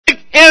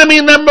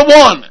enemy number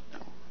one,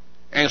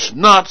 and it's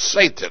not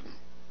Satan.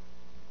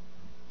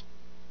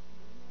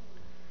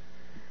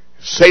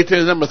 Satan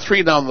is number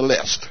 3 down the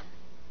list.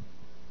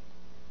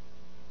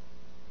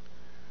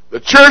 The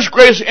church's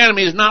greatest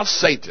enemy is not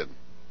Satan,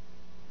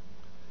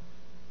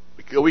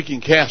 because we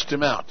can cast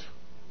him out.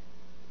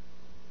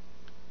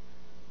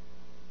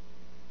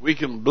 We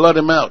can blood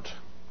him out.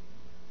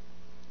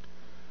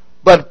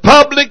 But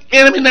public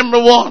enemy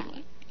number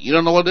 1, you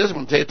don't know what it is? I'm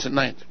going to tell you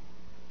tonight.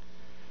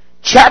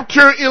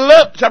 Chapter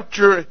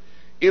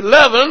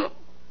 11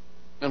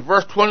 and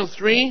verse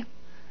 23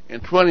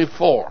 and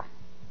 24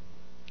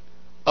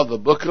 of the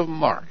book of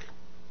Mark.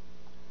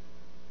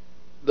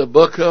 The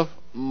book of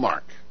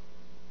Mark.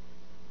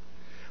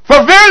 For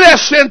verily I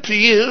say unto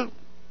you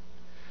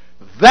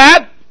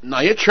that, now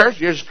your church,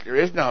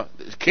 here's now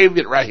this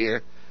caveat right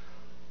here.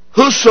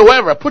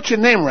 Whosoever, put your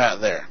name right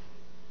there.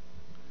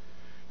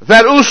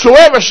 That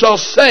whosoever shall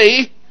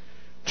say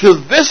to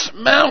this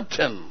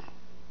mountain,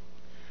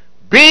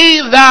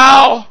 be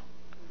thou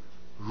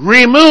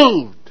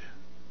removed,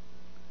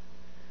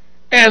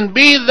 and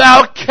be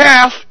thou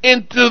cast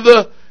into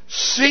the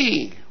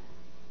sea,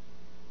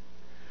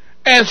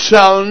 and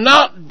shall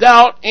not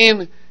doubt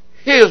in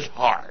his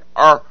heart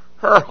or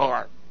her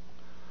heart,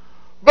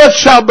 but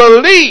shall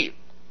believe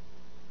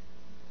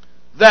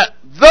that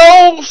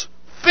those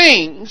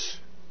things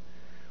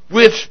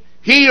which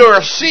he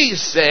or she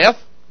saith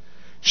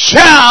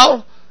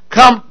shall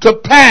come to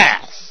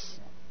pass.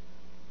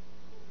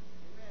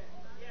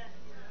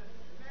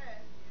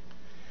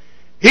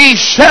 He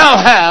shall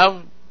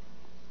have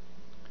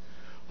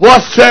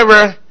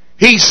whatsoever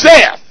he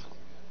saith.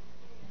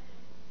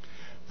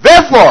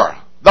 Therefore,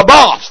 the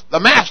boss, the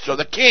master,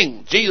 the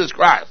king, Jesus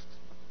Christ,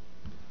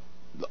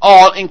 the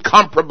all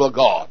incomparable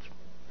God.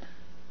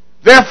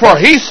 Therefore,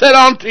 he said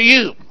unto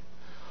you,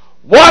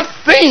 what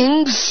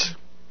things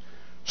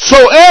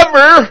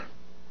soever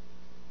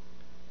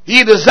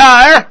ye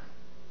desire,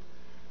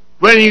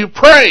 when you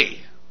pray,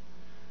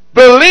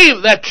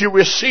 believe that you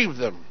receive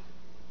them,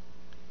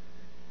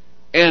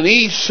 and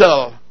ye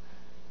shall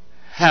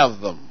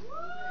have them.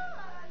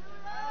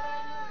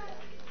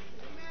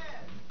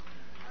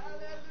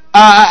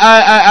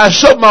 I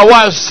showed my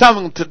wife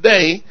something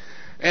today,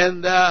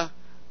 and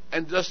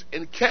just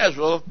in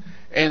casual,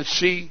 and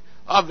she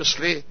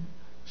obviously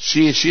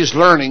she's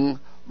learning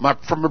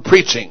from her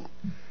preaching.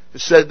 It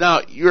said,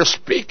 now you're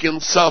speaking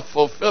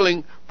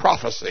self-fulfilling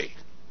prophecy.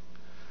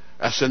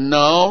 I said,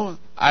 no,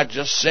 I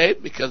just say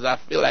it because I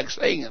feel like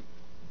saying it.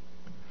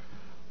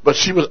 But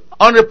she was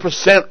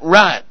 100%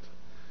 right.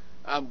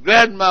 I'm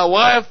glad my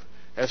wife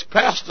has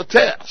passed the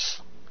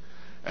test.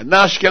 And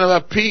now she can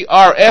have a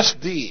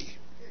PRSD.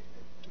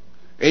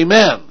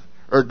 Amen.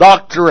 Or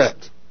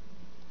doctorate.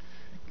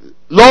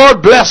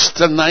 Lord bless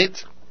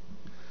tonight.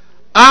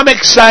 I'm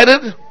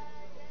excited.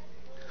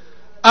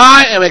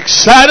 I am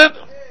excited.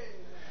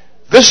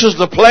 This is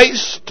the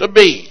place to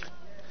be.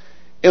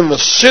 In the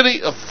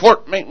city of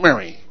Fort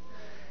McMurray.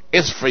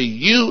 It's for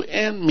you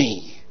and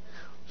me.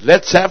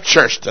 Let's have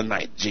church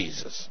tonight,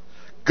 Jesus.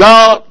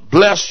 God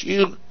bless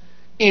you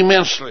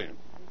immensely.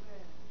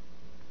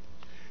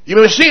 You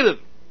may be seated.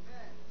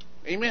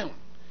 Amen.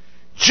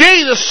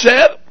 Jesus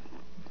said,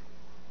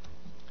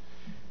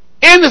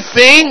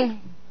 anything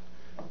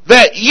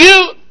that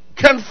you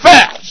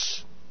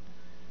confess,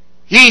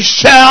 ye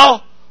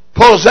shall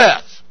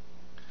possess.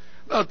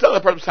 No, tell the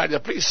person beside you,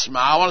 please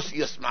smile. I want to see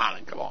you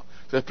smiling. Come on.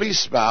 Say, please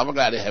smile. I'm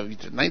glad to have you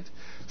tonight.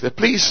 Say,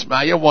 please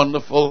smile. You're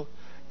wonderful.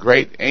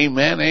 Great.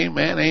 Amen,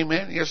 amen,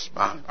 amen. You're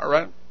smiling. All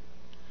right.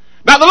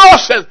 Now the Lord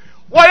says,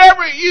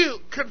 whatever you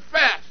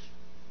confess,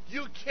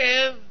 you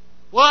can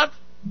what?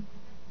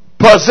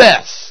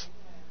 Possess.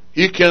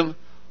 You can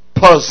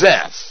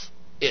possess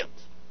it.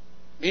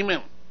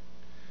 Amen.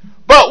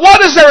 But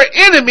what is our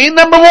enemy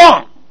number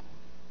 1?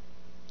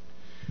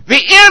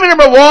 The enemy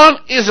number 1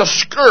 is a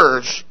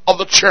scourge of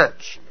the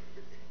church.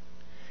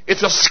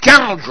 It's a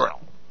scoundrel.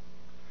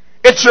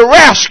 It's a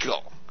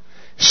rascal.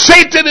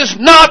 Satan is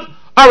not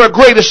our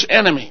greatest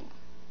enemy.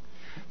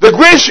 The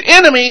greatest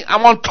enemy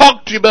I want to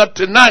talk to you about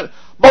tonight,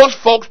 most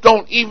folks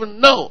don't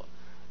even know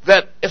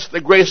that it's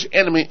the greatest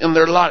enemy in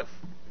their life.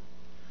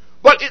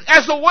 But it,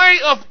 as a way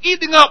of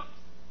eating up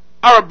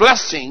our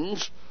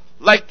blessings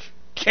like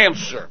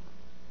cancer.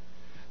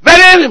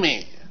 That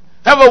enemy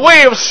have a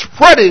way of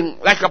spreading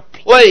like a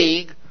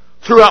plague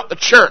throughout the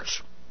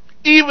church,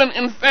 even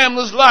in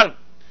families' life.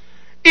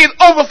 It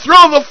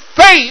overthrew the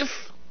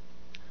faith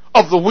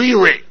of the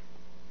weary.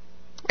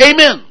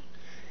 Amen.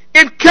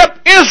 It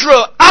kept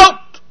Israel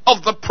out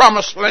of the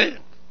promised land.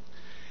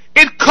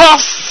 It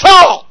cost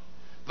Saul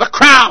the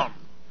crown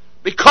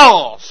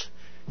because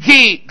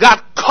he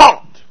got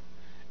caught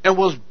and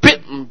was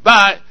bitten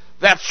by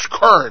that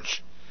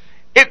scourge.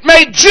 It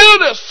made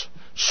Judas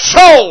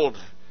sold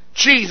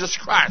Jesus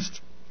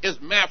Christ,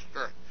 his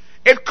master.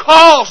 It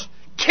cost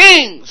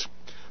kings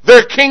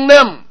their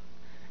kingdom.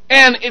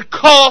 And it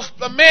cost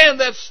the man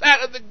that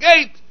sat at the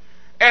gate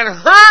and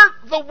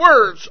heard the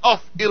words of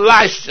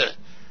Elisha.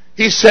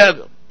 He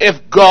said,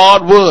 if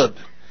God would,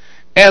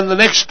 And the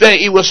next day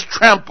he was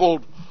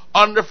trampled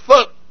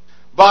underfoot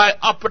by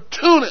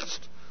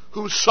opportunists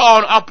who saw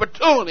an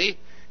opportunity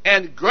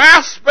and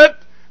grasped it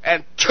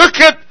and took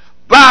it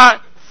by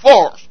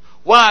force,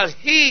 while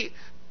he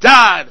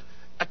died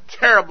a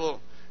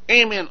terrible,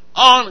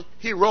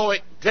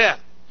 unheroic death.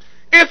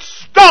 It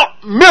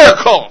stopped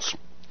miracles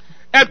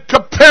at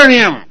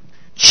Capernaum.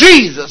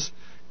 Jesus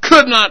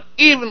could not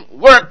even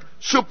work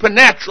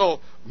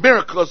supernatural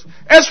miracles.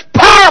 As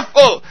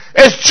powerful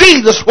as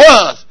Jesus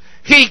was,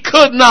 he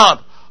could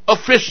not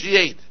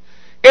officiate.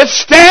 It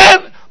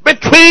stands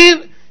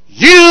between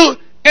you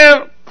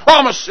and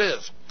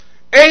promises.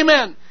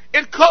 Amen.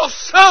 It caused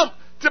some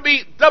to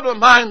be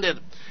double-minded.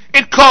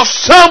 It caused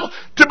some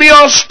to be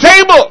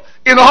unstable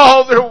in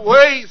all their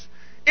ways.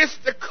 It's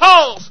the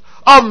cause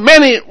of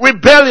many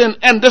rebellion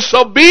and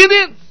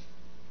disobedience.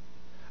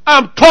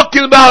 I'm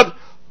talking about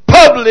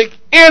public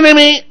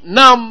enemy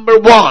number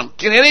one.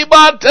 Can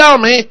anybody tell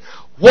me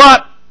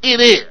what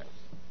it is?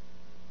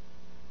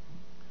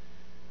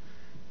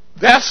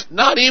 That's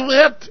not even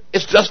it.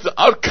 It's just the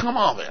outcome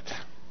of it.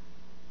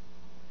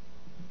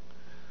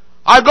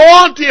 I go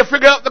on till you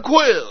figure out the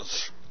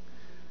quiz.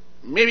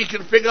 Maybe you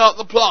can figure out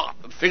the plot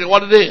and figure out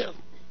what it is.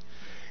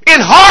 It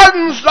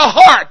hardens the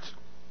heart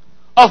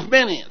of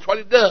many. That's what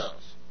it does.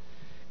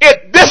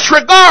 It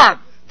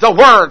disregards the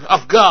word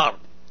of God.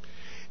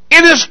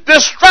 It is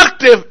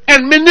destructive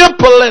and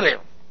manipulative.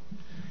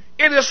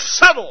 It is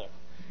subtle.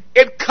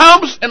 It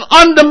comes and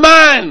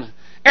undermine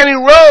and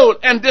erode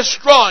and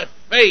destroy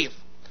faith.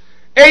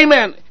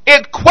 Amen.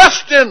 It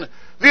questions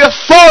the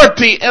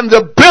authority and the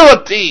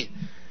ability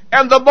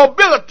and the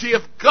mobility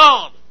of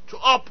God to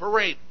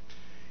operate.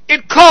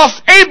 It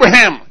caused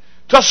Abraham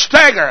to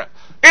stagger.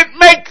 It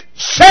makes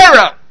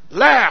Sarah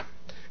laugh.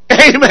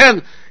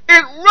 Amen.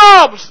 It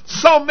robs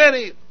so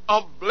many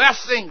of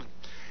blessings.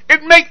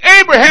 It makes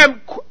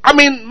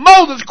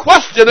Moses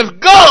question if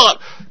God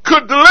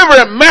could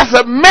deliver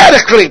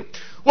mathematically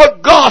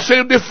what God said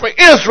to do for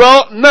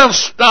Israel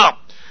non-stop.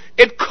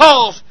 It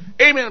caused,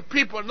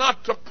 people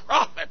not to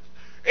profit,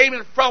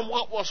 from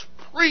what was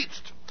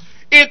preached.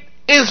 It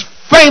is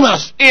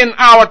famous in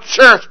our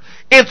church.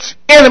 It's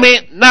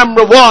enemy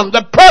number one.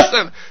 The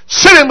person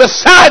sitting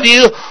beside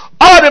you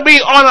ought to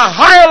be on a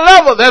higher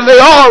level than they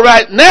are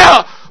right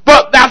now,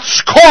 but that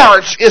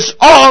scourge is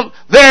on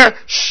their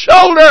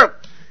shoulder.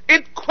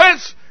 It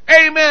quenches,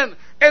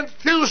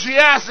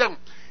 enthusiasm.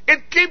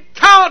 It keeps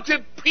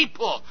talented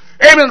people,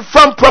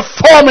 from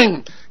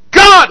performing.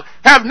 God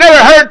have never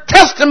heard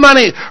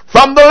testimony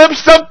from the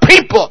lips of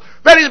people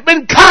that he's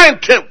been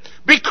kind to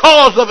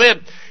because of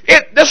it.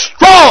 It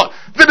destroys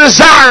the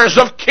desires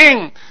of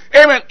king.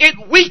 Amen.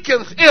 It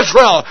weakens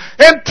Israel.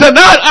 And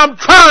tonight I'm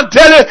trying to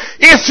tell you,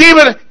 it's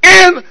even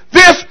in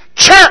this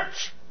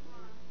church.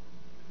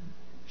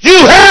 You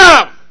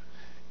have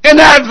an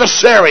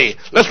adversary.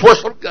 Let's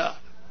worship God.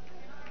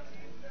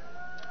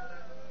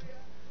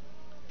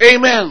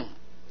 Amen.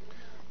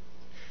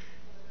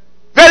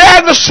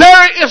 That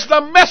adversary is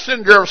the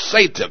messenger of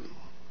Satan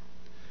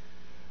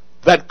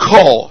that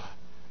call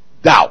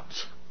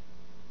doubt.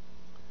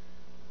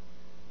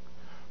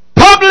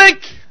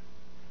 Public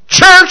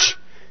church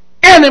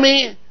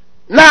enemy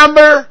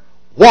number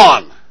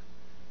one,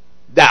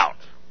 doubt.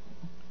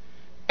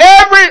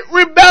 Every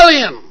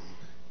rebellion,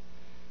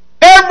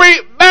 every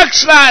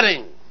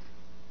backsliding,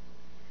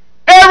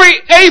 every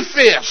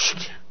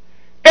atheist,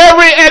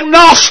 every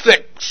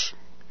agnostic,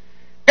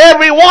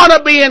 every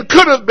wannabe and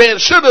could have been,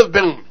 should have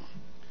been,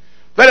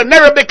 that have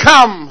never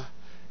become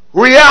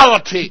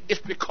reality, is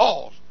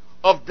because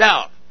of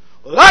doubt.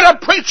 A lot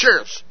of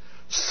preachers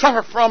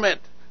suffer from it,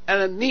 an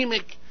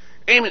anemic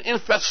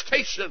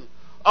infestation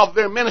of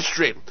their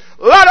ministry.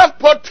 A lot of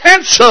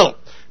potential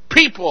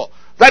people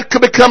that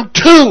could become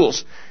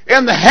tools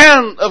in the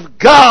hand of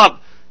God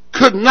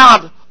could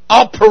not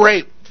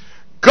operate.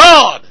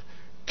 God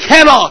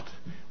cannot,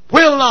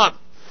 will not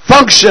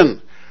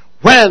function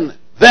when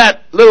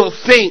that little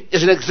thing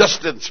is in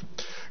existence.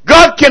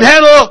 God can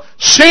handle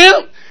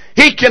sin.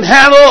 He can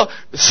handle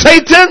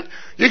Satan.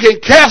 You can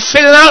cast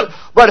Satan out.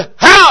 But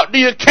how do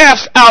you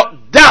cast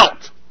out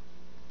doubt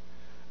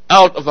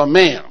out of a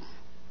man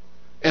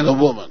and a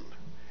woman?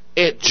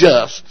 It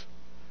just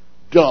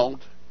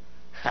don't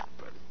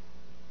happen.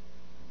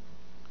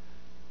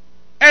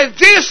 And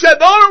Jesus said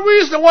the only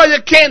reason why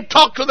you can't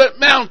talk to that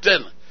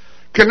mountain,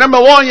 because number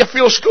one, you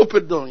feel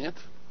stupid doing it.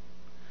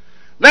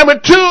 Number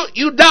two,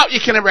 you doubt you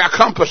can ever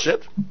accomplish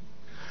it.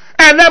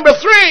 And number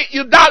three,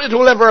 you doubt it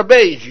will ever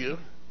obey you.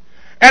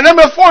 And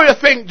number four, you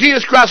think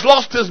Jesus Christ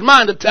lost his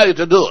mind to tell you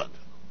to do it.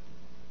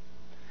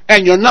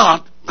 And you're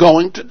not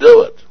going to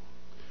do it.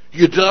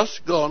 You're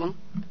just going to,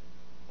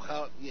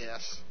 well,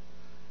 yes.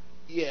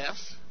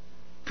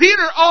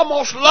 Peter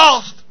almost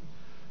lost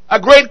a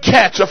great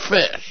catch of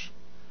fish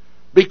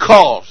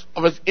because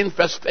of his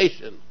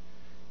infestation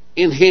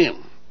in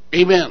him.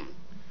 Amen.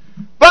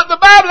 But the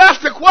Bible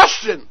asks the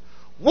question,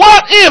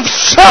 what if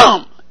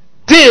some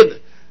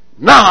did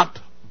not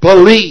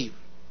believe?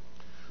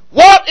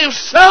 What if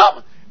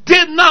some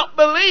did not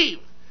believe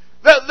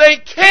that they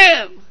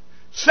can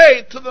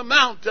say to the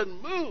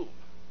mountain, move.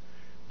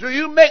 Do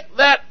you make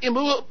that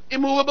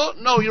immovable?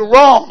 No, you're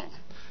wrong.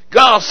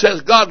 God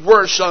says God's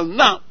word shall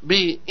not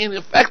be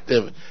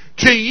ineffective.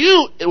 To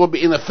you, it will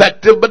be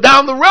ineffective, but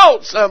down the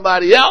road,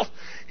 somebody else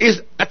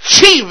is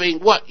achieving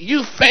what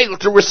you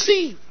failed to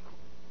receive.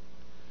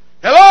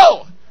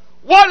 Hello?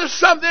 What if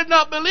some did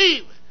not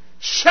believe?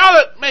 Shall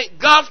it make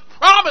God's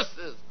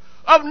promises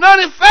of none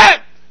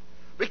effect?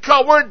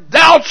 Because where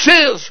doubt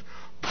is,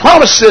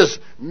 promises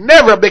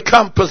never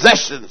become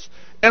possessions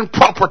and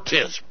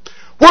properties.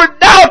 Where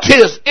doubt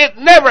is, it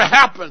never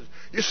happens.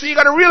 You see, you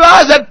got to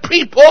realize that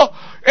people,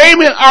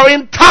 amen, are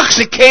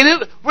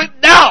intoxicated with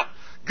doubt.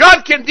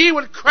 God can deal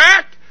with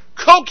crack,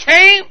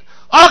 cocaine,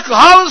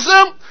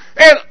 alcoholism,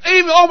 and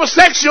even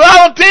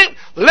homosexuality,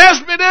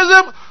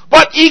 lesbianism,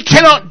 but He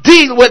cannot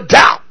deal with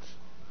doubt.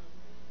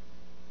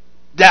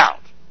 Doubt.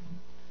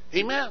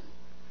 Amen.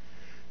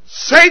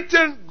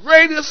 Satan's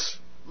greatest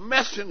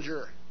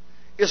messenger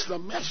is the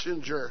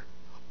messenger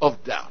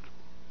of doubt.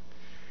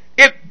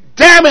 It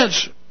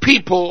damages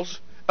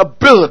people's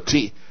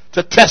ability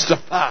to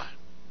testify.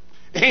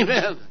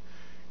 Amen.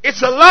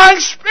 It's a lying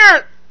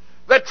spirit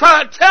that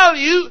try to tell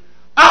you,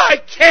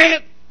 I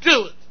can't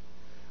do it.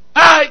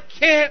 I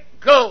can't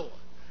go.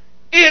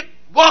 It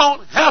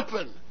won't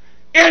happen.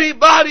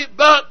 Anybody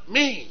but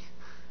me.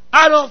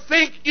 I don't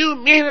think you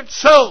mean it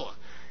so.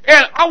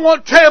 And I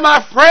want to tell you,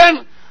 my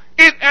friend,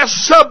 it has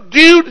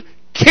subdued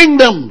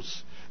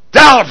kingdoms.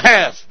 Doubt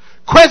has.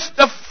 Quenched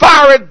the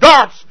fiery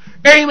darts.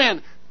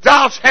 Amen.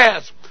 Doubt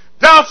has.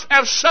 Doubts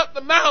have shut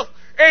the mouth,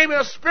 amen,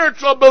 of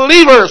spiritual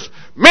believers.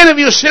 Many of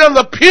you sit on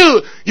the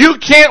pew, you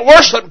can't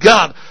worship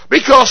God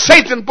because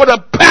Satan put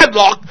a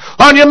padlock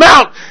on your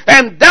mouth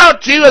and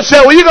doubt you and say,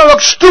 well, you're going to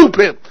look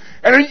stupid.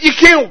 And you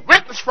can't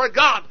witness for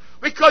God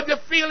because you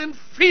feel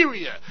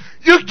inferior.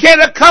 You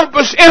can't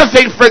accomplish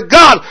anything for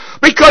God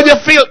because you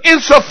feel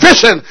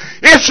insufficient.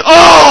 It's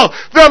all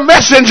the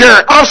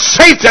messenger of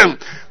Satan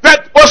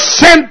that was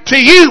sent to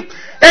you,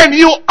 and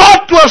you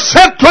ought to have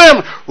sent to him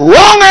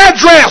wrong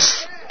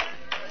address.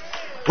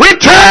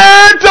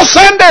 Return to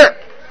sender.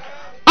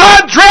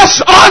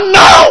 Address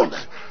unknown.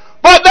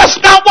 But that's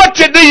not what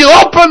you do. You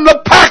open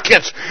the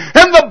package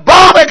and the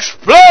bomb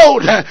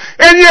explodes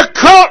and you're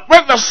caught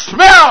with the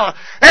smell,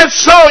 and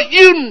so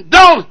you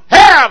don't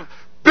have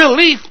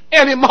belief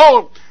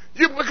anymore.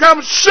 You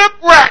become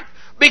shipwrecked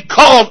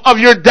because of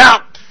your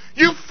doubt.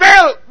 You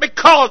fail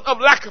because of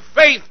lack of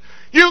faith.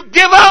 You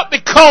give up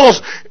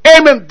because,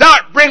 amen,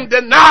 doubt brings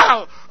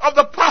denial of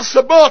the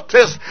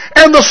possibilities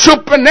and the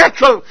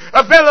supernatural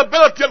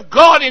availability of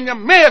God in your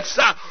midst.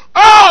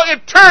 Oh,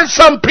 it turns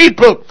some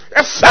people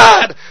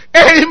aside.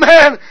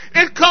 Amen.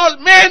 It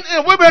caused men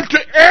and women to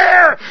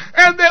err,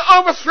 and they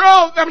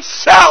overthrow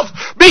themselves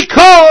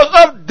because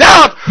of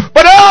doubt.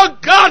 But oh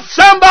God,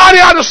 somebody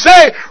ought to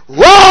say,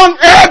 wrong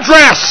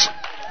address.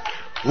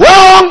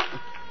 Wrong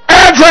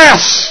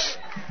address.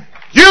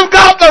 You've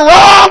got the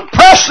wrong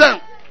person.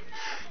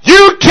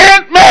 You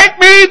can't make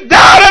me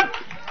doubt it.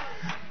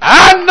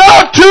 I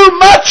know too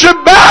much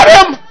about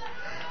him,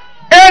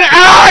 and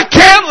I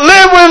can't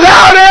live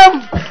without him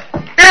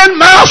in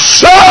my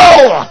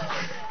soul.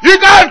 You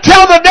got to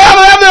tell the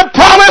devil every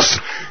promise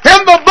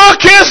in the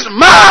book is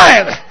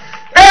mine.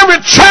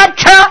 Every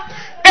chapter,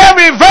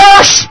 every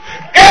verse,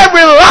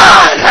 every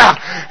line,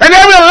 and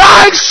every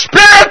lying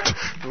spirit,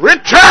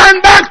 return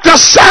back to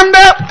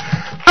sender.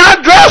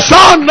 Address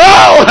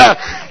unknown.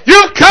 You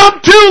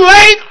come too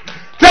late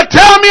to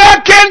tell me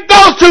I can't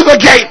go through the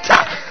gate.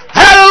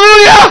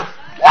 Hallelujah!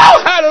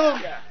 Whoa,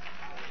 hallelujah!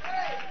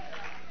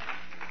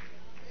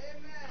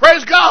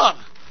 Praise God.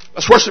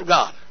 Let's worship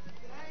God.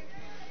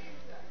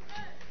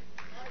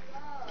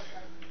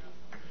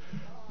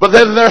 But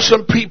then there are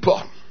some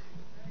people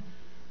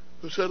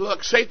who said,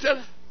 look,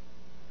 Satan,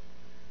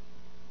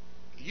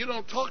 you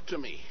don't talk to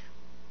me.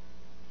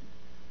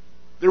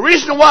 The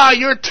reason why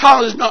your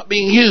tongue is not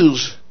being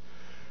used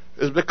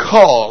is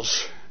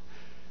because,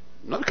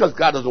 not because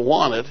God doesn't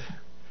want it,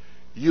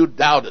 you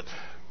doubt it.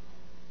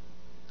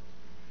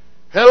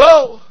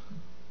 Hello?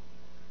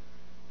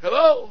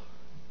 Hello?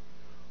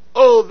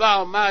 O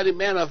thou mighty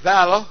man of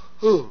valor.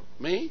 Who?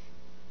 Me?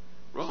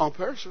 Wrong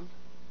person.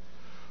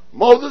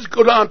 Moses,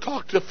 go down and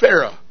talk to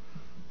Pharaoh.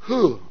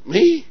 Who?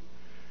 Me?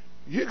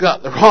 You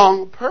got the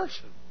wrong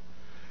person.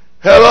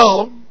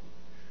 Hello?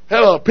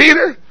 Hello,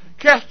 Peter?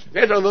 Cast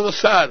your net on the other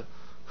side.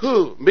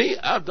 Who? Me?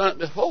 I've done it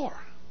before.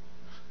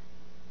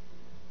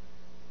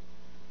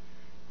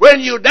 When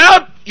you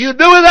doubt, you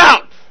do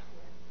without.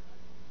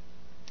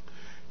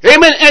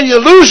 Amen. And you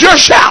lose your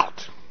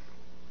shout.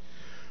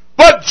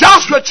 But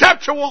Joshua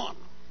chapter 1.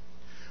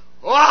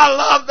 Oh, I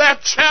love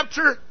that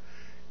chapter.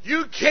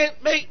 You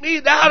can't make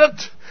me doubt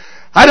it,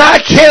 and I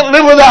can't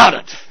live without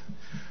it.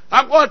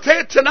 I'm going to tell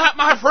you tonight,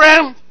 my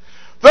friend,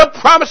 the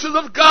promises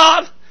of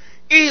God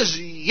is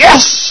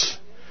yes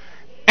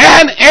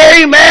and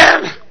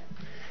amen.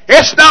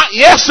 It's not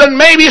yes and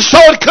maybe so,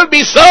 it could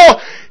be so.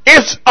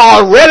 It's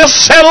already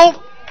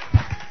settled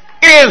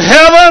in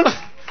heaven.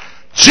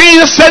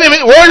 Jesus said, if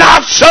it were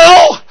not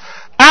so,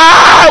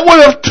 I would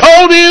have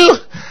told you.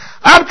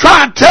 I'm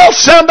trying to tell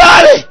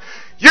somebody,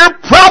 your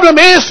problem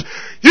is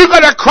you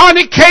got a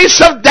chronic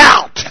case of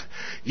doubt.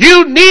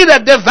 You need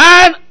a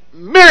divine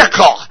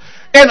miracle.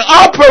 In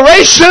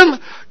operation,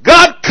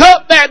 God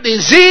cut that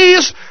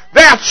disease,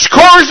 that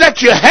scourge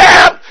that you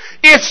have.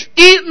 It's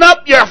eating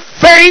up your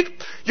faith,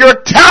 your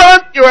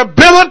talent, your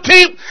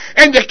ability,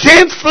 and you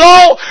can't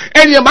flow,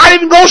 and you might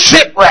even go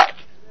shipwreck.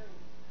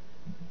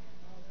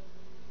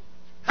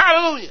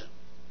 Hallelujah.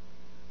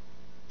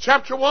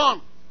 Chapter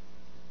 1.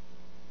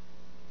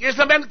 Here's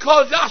a man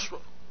called Joshua.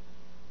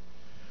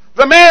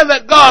 The man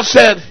that God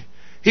said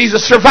he's a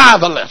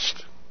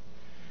survivalist.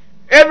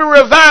 Every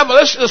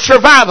revivalist is a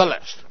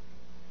survivalist.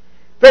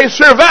 They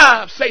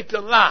survive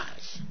Satan's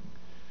lies.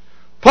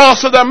 Paul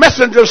said the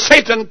messenger of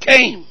Satan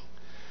came.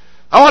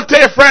 I want to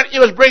tell you, friend, it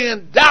was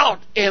bringing doubt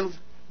in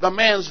the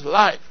man's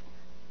life.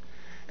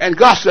 And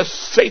God says,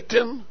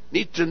 Satan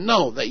needs to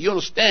know that you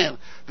understand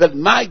that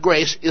my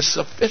grace is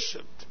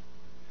sufficient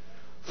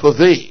for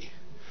thee.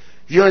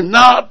 You're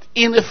not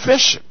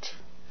inefficient.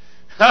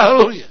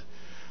 Hallelujah.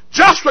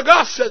 Joshua,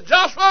 God said,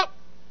 Joshua,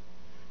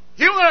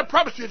 here's what I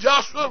promise you,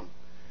 Joshua.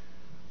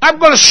 I'm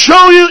going to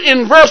show you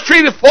in verse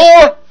 3 to 4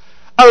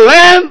 a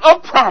land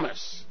of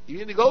promise. You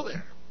need to go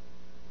there.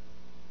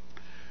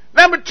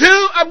 Number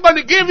 2, I'm going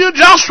to give you,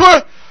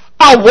 Joshua,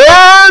 a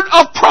word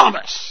of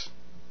promise.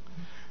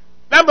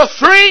 Number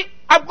 3,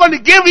 I'm going to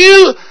give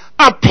you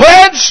a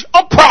pledge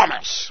of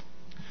promise.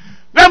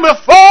 Number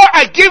 4,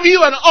 I give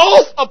you an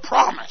oath of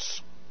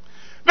promise.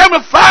 Number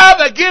 5,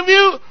 I give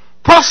you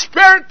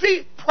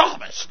prosperity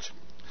promised.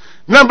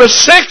 Number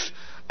 6,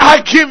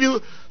 I give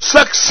you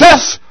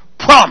success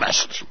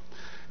promised.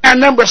 And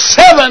number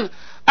 7,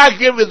 I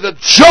give you the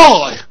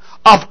joy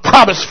of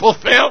promise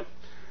fulfilled.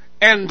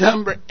 And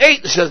number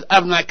 8 says,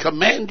 haven't I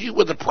commanded you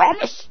with a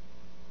promise?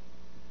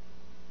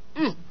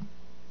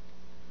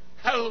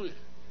 Hallelujah.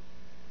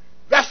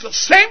 That's the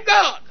same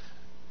God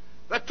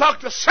that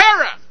talked to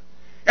Sarah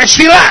and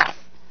she laughed.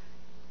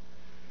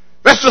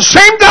 That's the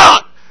same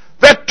God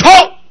that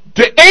talked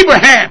to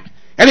Abraham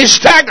and he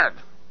staggered.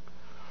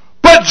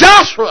 But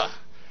Joshua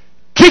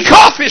kicked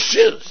off his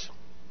shoes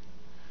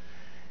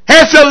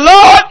and said,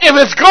 Lord, if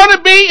it's going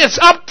to be, it's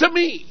up to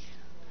me.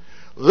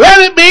 Let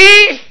it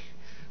be.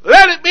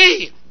 Let it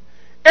be.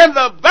 And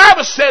the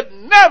Bible said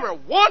never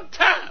one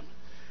time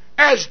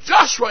has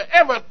Joshua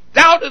ever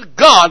doubted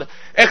God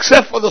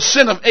except for the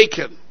sin of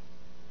Achan.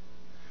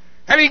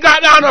 And he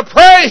got down to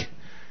pray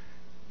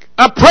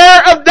a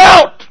prayer of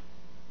doubt.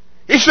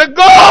 He said,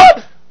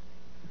 God,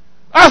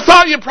 I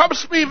thought you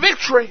promised me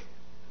victory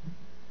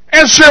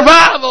and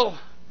survival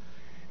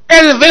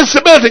and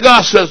invincibility.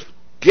 God says,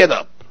 get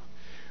up.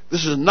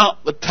 This is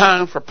not the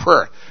time for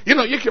prayer. You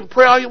know, you can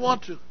pray all you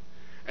want to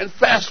and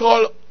fast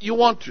all you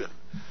want to.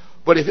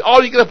 But if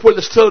all you're going to put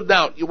is still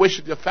doubt, you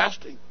wasted your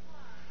fasting.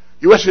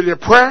 You wasted your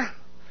prayer.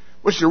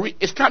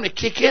 It's time to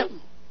kick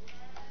in.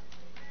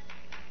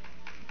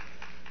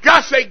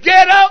 God said,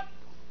 get up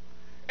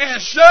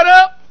and shut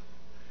up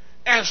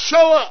and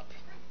show up.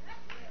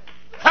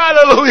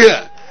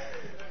 Hallelujah.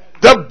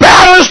 The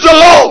battle is the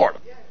Lord.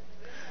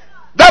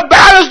 The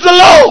battle is the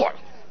Lord.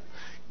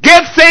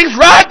 Get things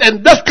right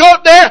and just go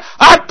out there.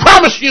 I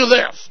promise you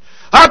this.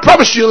 I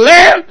promise you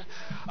land.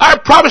 I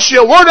promise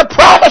you a word of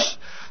promise.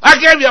 I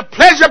gave you a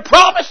pledge of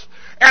promise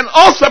and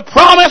also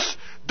promise.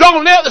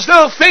 Don't let this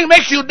little thing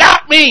make you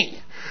doubt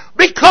me.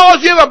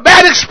 Because you have a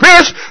bad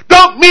experience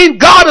don't mean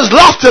God has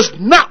lost his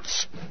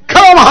nuts.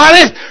 Come on,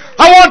 honey.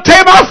 I want to tell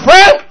you, my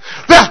friend,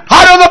 the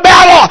harder the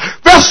battle,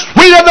 the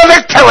sweeter the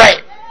victory.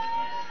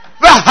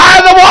 The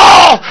higher the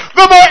wall,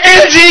 the more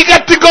energy you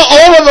get to go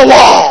over the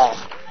wall.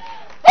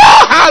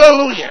 Oh,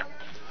 hallelujah.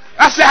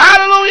 I said,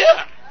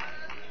 hallelujah.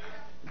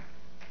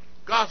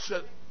 God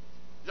said,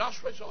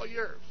 Joshua, it's all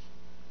yours.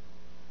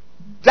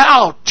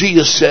 Doubt,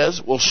 Jesus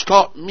says, will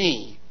stop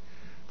me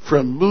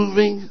from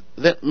moving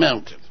that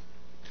mountain.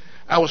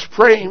 I was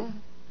praying,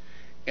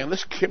 and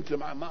this came to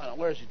my mind.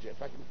 Where is it, Jeff?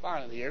 If I can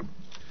find it here.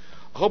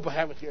 I hope I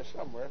have it here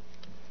somewhere.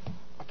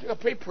 I took a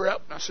paper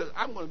up, and I said,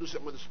 I'm going to do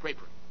something with this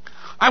paper.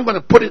 I'm going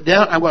to put it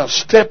down. I'm going to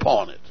step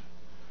on it.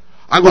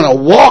 I'm going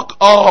to walk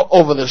all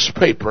over this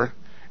paper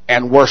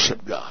and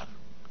worship God.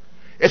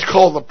 It's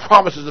called the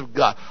promises of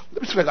God.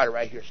 Let me see if I got it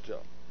right here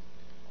still.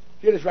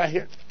 Here it is right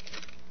here.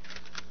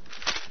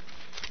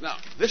 Now,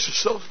 this is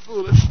so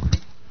foolish.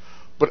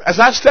 But as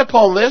I step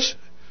on this,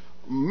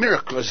 a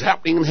miracle is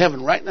happening in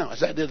heaven right now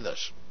as I did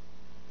this.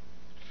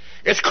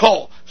 It's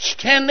called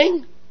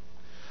standing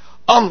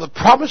on the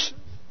promise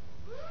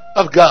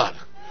of God.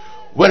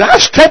 When I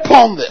step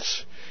on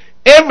this,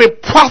 every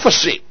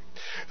prophecy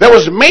that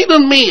was made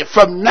on me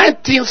from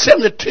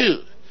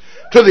 1972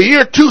 to the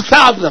year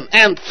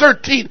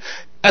 2013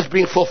 has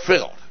been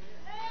fulfilled.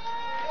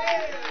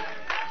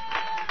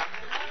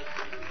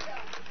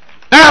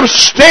 I'm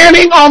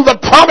standing on the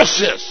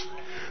promises,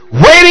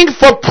 waiting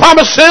for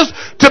promises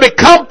to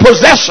become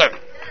possession.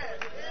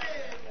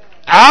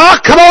 Ah,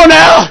 come on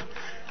now.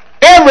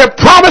 Every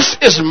promise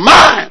is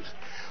mine.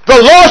 The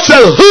Lord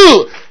said,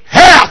 who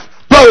hath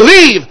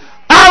believed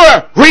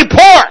our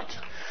report?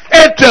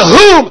 and to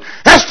whom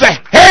has the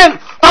hand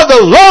of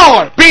the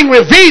Lord being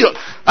revealed?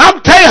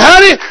 I'm telling you,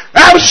 honey,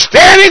 I'm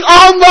standing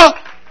on the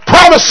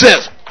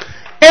promises.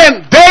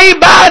 And day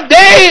by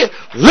day,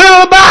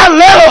 little by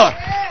little,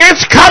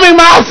 it's coming,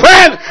 my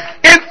friend.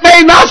 It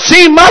may not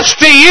seem much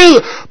to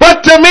you,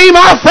 but to me,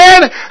 my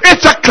friend,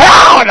 it's a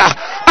cloud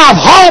of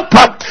hope.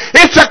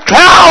 It's a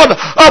cloud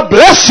of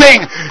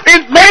blessing.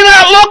 It may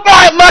not look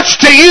like much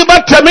to you,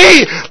 but to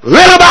me,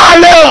 little by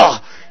little,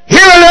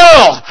 here a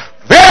little,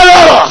 there a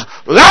little,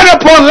 line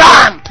upon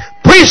line,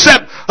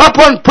 precept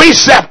upon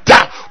precept,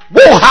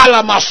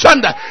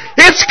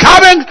 it's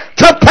coming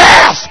to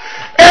pass.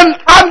 And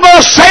I'm going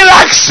to say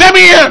like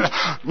Simeon,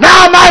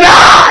 now mine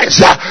eyes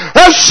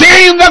have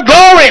seen the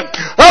glory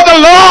of the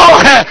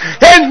Lord,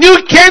 and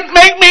you can't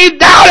make me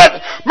doubt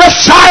it.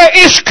 Messiah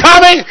is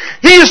coming.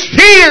 He's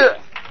here.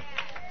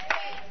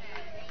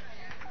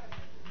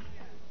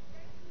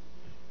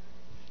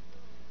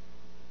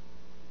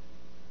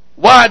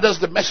 Why does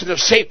the message of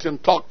Satan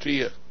talk to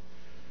you?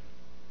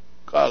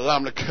 God allow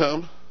him to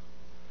come.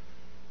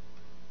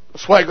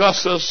 That's why God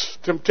says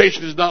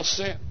temptation is not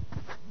sin.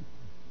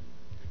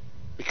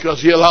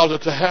 Because he allows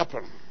it to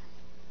happen.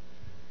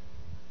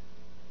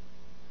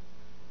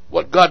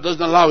 What God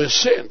doesn't allow is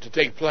sin to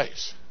take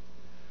place.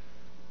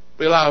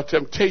 But he allows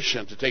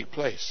temptation to take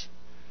place.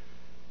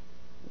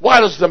 Why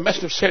does the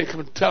message of Satan come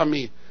and tell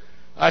me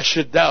I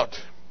should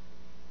doubt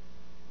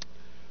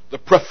the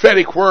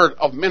prophetic word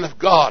of men of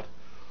God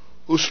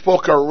who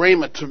spoke a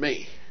rhema to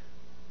me?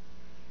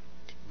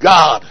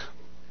 God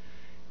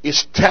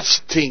is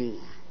testing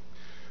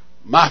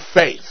my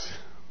faith.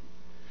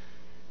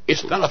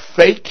 It's not a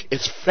fake,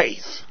 it's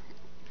faith.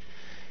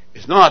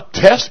 It's not a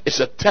test, it's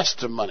a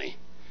testimony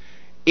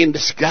in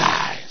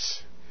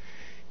disguise.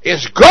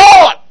 It's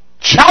God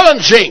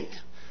challenging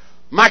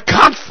my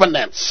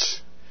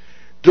confidence.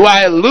 Do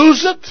I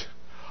lose it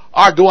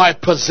or do I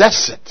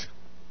possess it?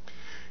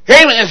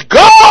 Amen. It's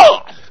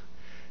God,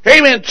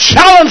 amen,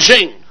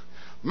 challenging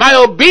my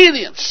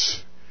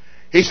obedience.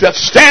 He said,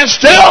 stand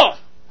still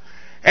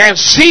and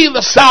see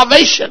the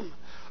salvation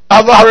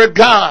of our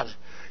God.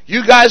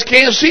 You guys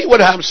can't see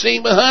what I'm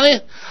seeing, but honey,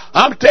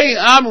 I'm telling you,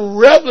 I'm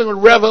reveling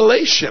with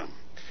revelation.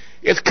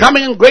 It's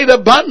coming in great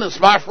abundance,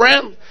 my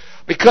friend,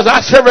 because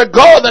I serve a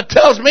God that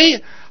tells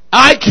me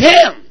I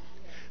can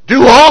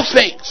do all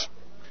things.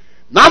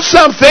 Not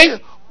some things,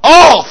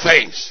 all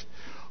things.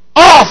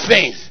 All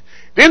things.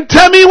 Didn't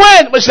tell me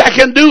when, but I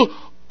can do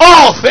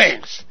all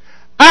things.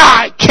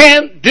 I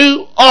can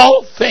do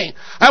all things.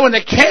 I went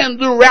to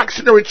Can-Do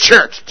Reactionary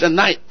Church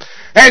tonight,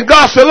 and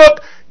God said,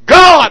 look,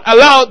 God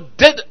allowed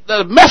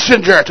the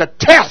messenger to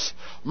test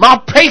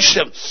my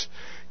patience.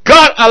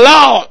 God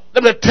allowed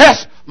them to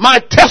test my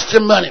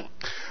testimony.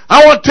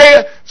 I want to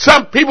tell you,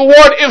 some people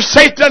worry if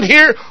Satan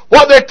hear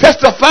what they're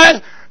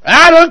testifying.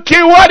 I don't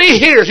care what he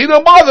hears. He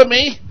don't bother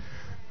me.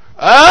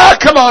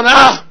 Come on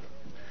now.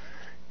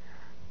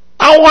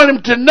 I want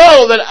him to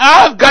know that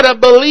I've got to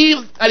believe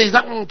that he's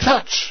not going to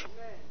touch.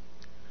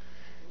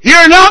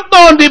 You're not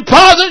going to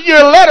deposit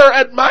your letter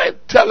at my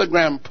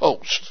telegram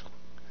post.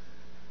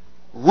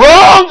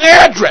 Wrong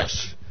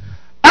address.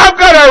 I've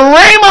got a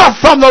rhema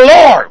from the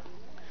Lord.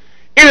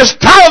 It is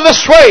titled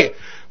this way: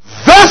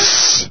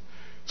 Thus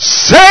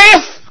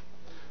saith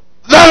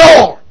the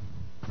Lord.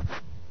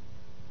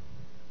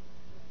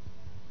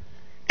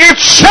 It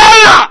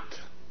shall not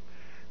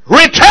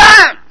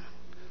return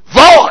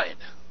void.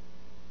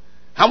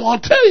 I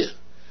want to tell you,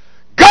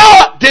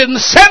 God didn't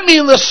send me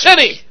in the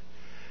city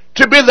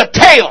to be the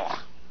tail.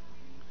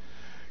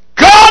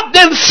 God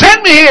didn't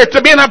send me here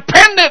to be an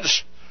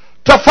appendage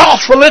to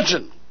false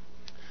religion.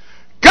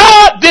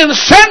 God didn't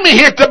send me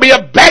here to be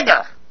a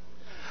beggar.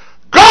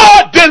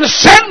 God didn't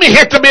send me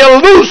here to be a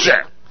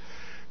loser.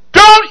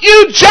 Don't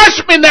you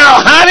judge me now,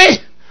 honey.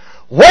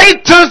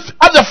 Wait till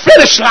at the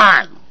finish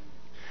line.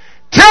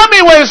 Tell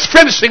me when it's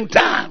finishing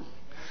time.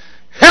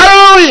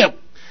 Hallelujah.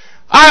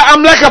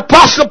 I'm like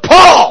Apostle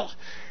Paul.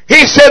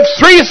 He said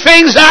 3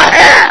 things I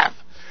have.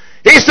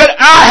 He said,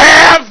 I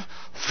have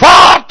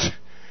fought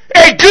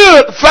a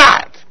good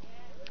fight.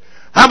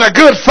 I'm a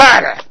good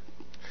fighter.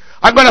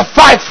 I'm going to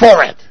fight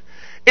for it.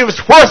 If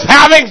it's worth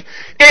having,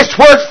 it's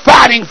worth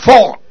fighting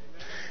for.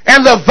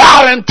 And the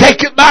violent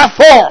take it by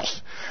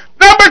force.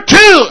 Number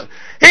 2,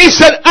 he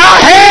said,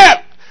 I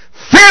have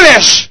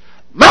finished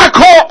my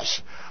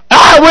course.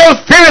 I will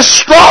finish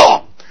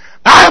strong.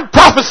 I'm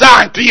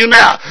prophesying to you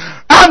now.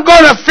 I'm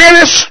going to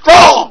finish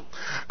strong.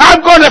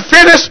 I'm going to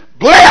finish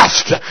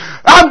blessed.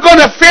 I'm going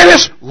to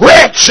finish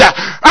rich.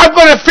 I'm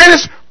going to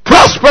finish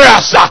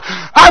prosperous.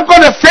 I'm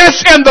going to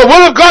finish in the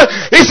will of God.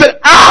 He said,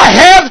 I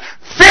have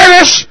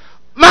finished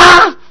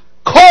my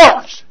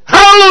course.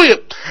 Hallelujah.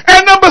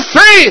 And number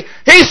 3,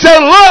 he said,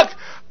 look,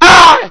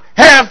 I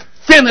have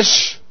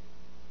finished,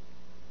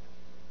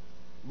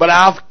 but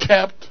I've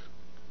kept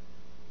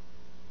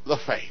the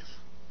faith.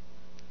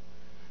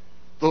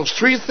 Those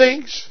 3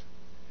 things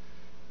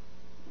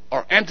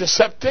are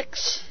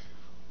antiseptics.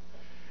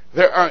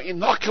 They are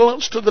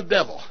inoculants to the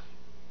devil.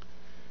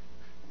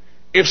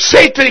 If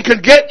Satan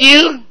could get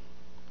you,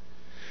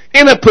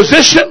 in a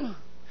position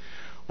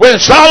when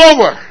it's all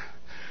over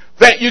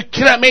that you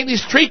cannot make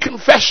these three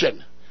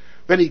confessions,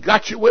 then he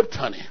got you whipped,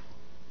 honey.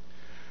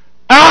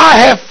 I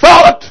have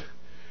fought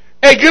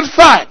a good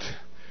fight.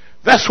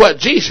 That's what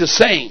Jesus is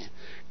saying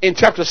in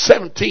chapter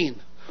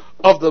 17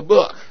 of the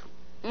book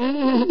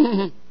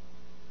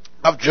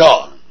of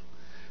John.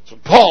 So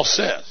Paul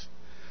says,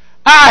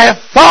 I have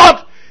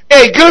fought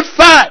a good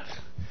fight.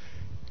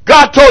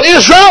 God told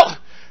Israel,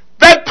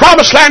 that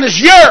promised land is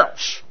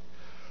yours,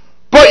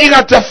 but you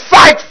got to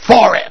fight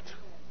for it.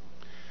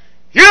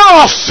 You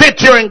don't sit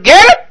here and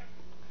get it.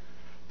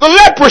 The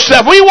leper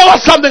said, if we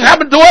want something to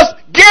happen to us,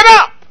 get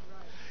up,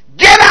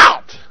 get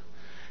out,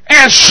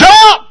 and show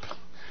up,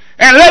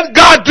 and let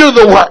God do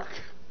the work.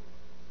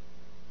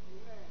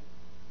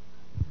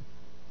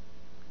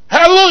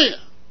 Hallelujah.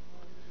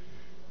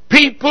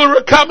 People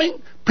are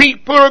coming,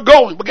 people are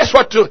going. But guess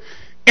what?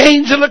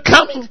 Angels are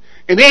coming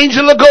and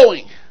angels are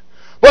going.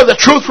 But the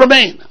truth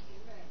remains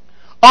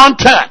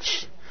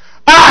untouched.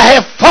 I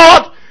have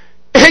fought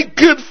a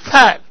good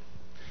fight.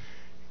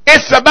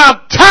 It's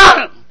about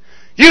time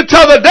you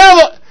tell the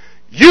devil,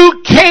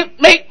 you can't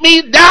make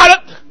me doubt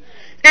it.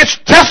 It's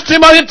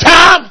testimony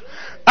time.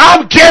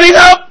 I'm getting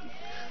up.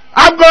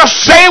 I'm going to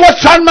say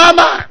what's on my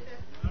mind.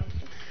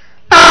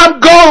 I'm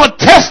going to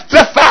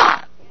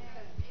testify.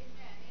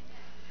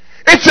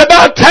 It's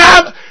about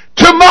time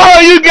tomorrow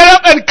you get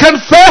up and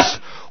confess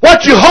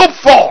what you hope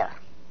for.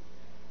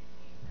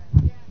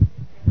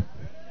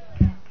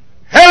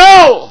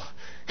 Hello.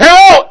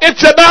 Hello.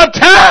 It's about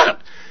time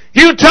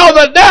you tell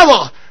the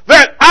devil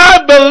that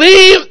I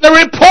believe the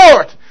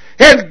report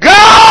and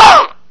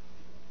God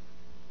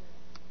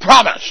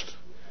promised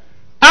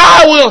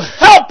I will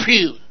help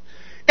you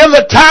in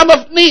the time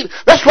of need.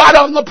 That's why I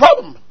don't have no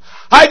problem.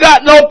 I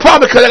got no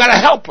problem because I got a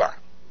helper.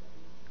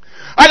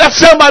 I got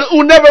somebody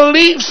who never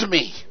leaves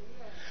me,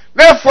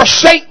 never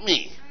forsake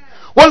me.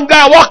 One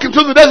guy walking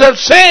through the desert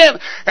sand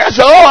and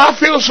said, oh, I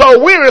feel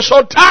so weary,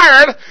 so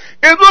tired.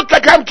 It looked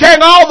like I'm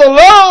carrying all the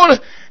load.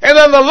 And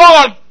then the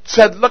Lord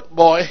said, look,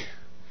 boy,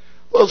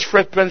 those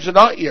footprints are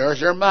not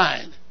yours, they're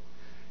mine.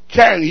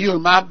 Carrying you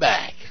in my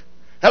back.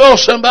 Hello,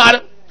 somebody.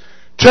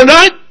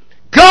 Tonight,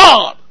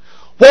 God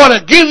want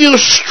to give you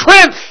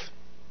strength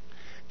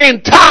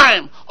in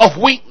time of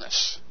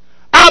weakness.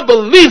 I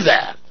believe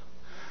that.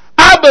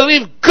 I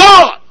believe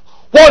God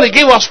want to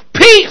give us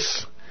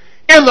peace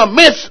in the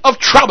midst of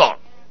trouble.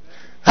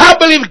 I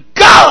believe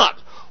God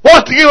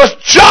wants to give us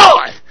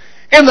joy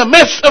in the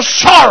midst of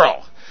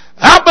sorrow.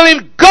 I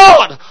believe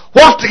God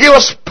wants to give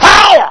us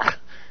power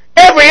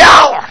every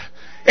hour.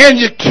 And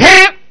you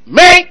can't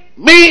make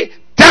me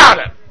doubt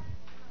it.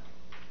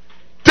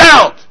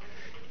 Doubt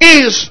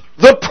is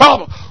the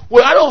problem.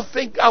 Well, I don't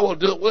think I will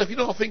do it. Well, if you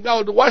don't think I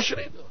will do it, why should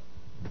I do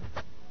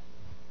it?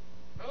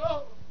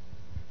 Hello?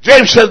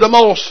 James says the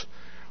most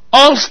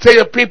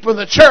unstable people in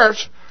the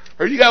church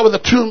are you got with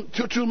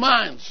the two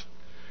minds.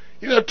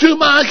 You know, two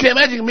minds. Can you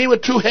imagine me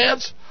with two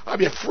heads? I'd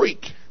be a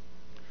freak.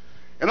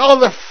 And all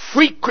the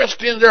freak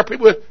Christians, there are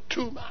people with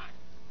two minds.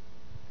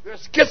 They're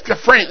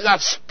schizophrenic. They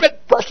got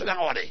split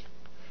personality.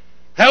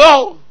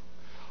 Hello?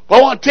 Well,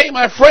 I want to tell you,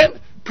 my friend,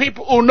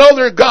 people who know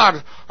their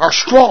God are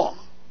strong.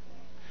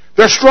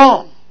 They're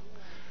strong.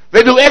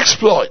 They do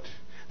exploit.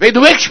 They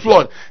do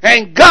exploit.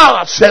 And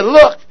God said,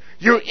 look,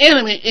 your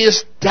enemy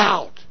is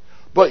doubt.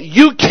 But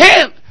you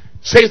can't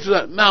say to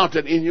that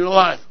mountain in your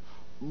life,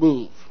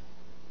 move.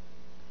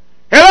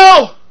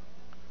 Hello?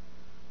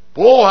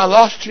 Boy, I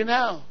lost you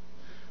now.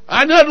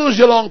 I knew I'd lose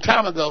you a long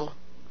time ago.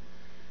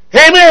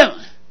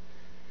 Amen.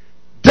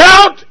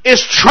 Doubt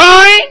is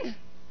trying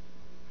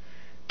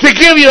to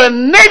give you a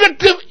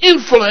negative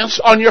influence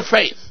on your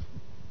faith.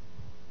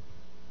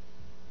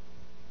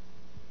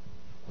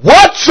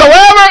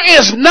 Whatsoever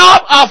is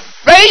not of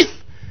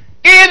faith,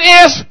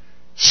 it is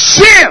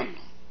sin.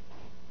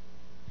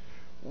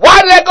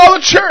 Why did I go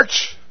to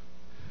church?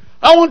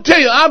 I want to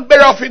tell you, I'm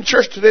better off in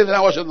church today than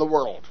I was in the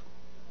world.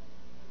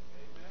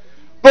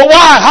 But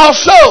why? How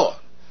so?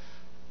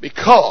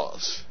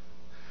 Because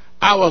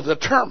I was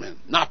determined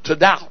not to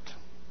doubt.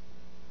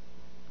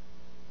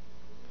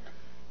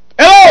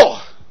 Hello!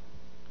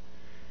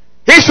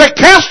 He said,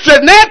 cast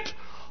your net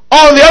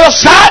on the other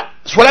side.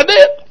 That's what I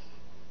did.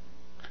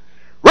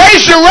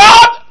 Raise your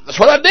rod. That's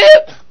what I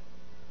did.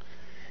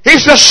 He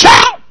said,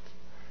 shout.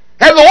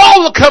 And the wall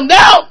will come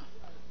down.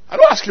 I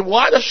don't ask him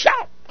why, just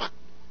shout.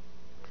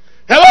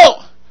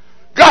 Hello?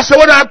 God said,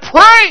 when I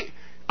pray,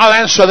 I'll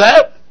answer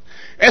that.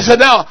 And said,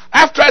 now,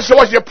 after I answer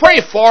what you pray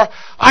for,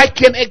 I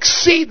can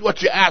exceed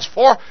what you ask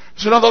for.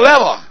 It's another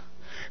level.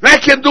 And I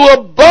can do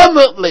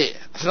abundantly.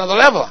 It's another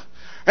level.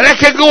 And I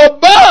can go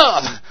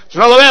above. It's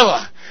another level.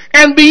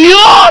 And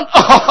beyond.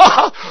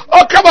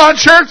 Oh, come on,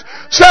 church.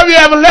 Some of you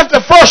haven't left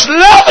the first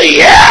level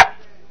yet.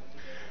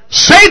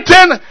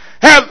 Satan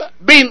have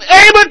been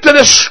able to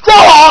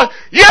destroy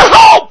your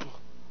hope.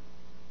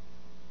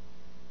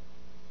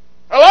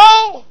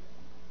 Hello?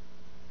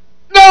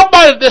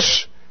 Nobody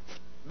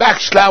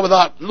backslide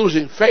without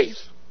losing faith.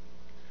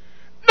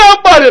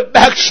 Nobody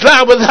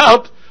backslide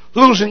without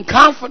losing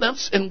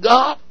confidence in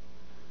God.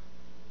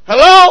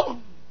 Hello?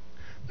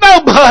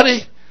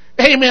 Nobody,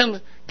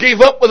 amen,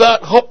 gave up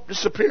without hope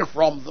disappearing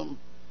from them.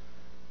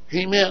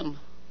 Amen.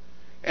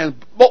 And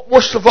but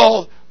worst of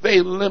all, they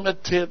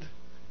limited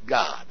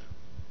God.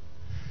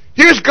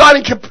 Here's God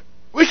in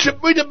we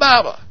should read the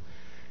Bible.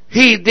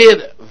 He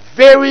did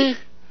very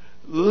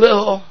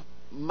little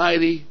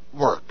mighty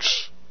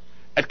works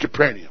at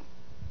Capernaum.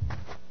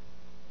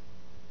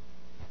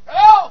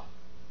 Hello?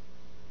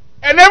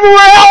 And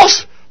everywhere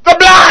else, the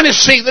blind is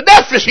seeing, the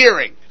deaf is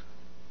hearing.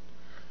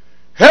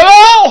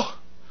 Hello?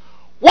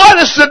 What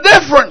is the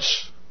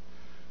difference?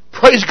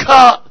 Praise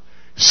God.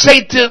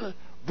 Satan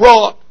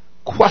brought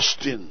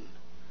question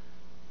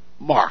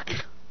mark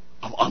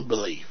of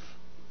unbelief.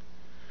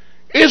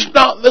 Is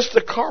not this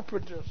the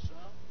carpenter's son?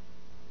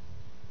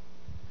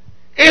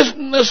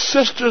 Isn't the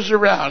sisters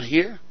around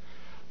here?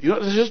 You know,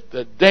 this is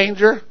the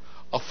danger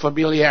of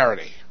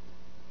familiarity.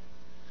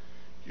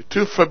 You're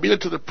too familiar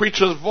to the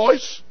preacher's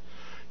voice.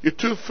 You're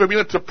too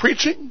familiar to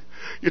preaching.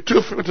 You're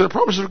too familiar to the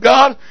promise of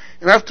God.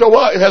 And after a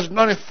while, it has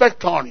no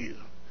effect on you.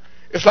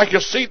 It's like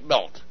your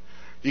seatbelt.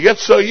 You get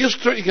so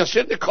used to it, you can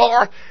sit in the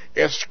car,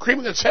 it's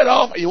screaming its head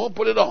off, and you won't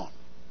put it on.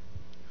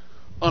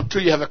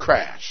 Until you have a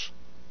crash.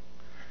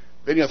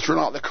 Then you're thrown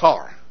out of the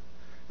car.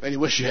 Then you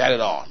wish you had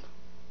it on.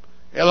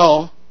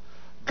 Hello?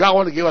 God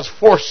wanted to give us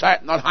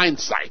foresight, not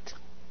hindsight.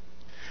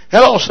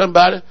 Hello,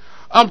 somebody.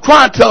 I'm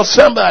trying to tell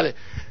somebody,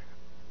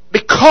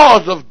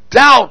 because of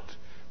doubt,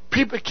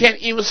 people can't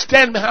even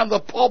stand behind the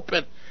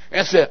pulpit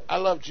and say, I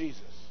love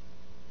Jesus.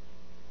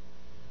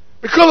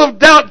 Because of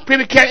doubt,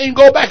 people can't even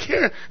go back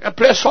here and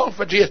play a song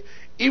for Jesus,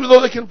 even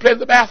though they can play in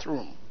the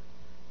bathroom.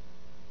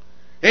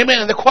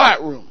 Amen, in the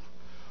quiet room.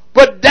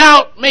 But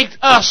doubt makes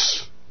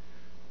us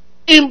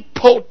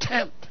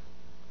impotent.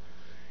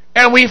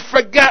 And we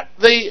forget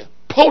the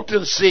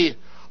potency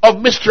of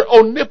Mr.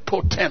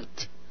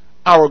 Omnipotent,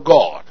 our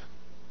God.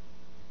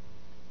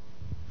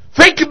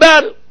 Think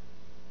about it.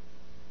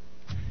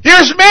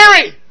 Here's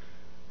Mary.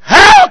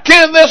 How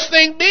can this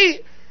thing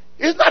be?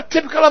 Isn't that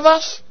typical of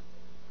us?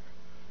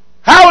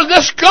 How is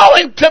this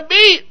going to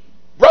be,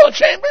 Brother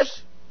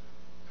Chambers?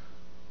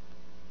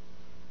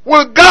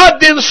 Well, God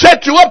didn't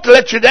set you up to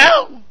let you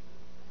down.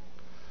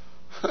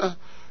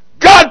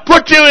 God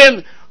put you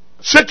in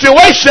a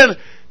situation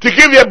to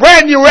give you a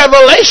brand new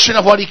revelation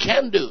of what He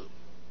can do.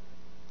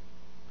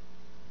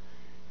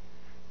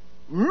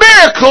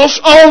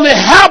 Miracles only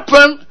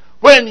happen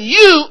when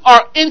you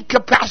are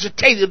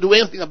incapacitated to do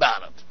anything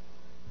about it.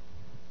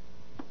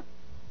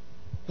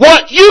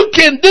 What you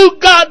can do,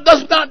 God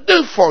does not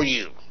do for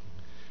you.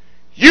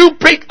 You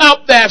pick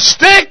up that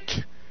stick,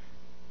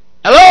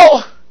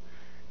 hello,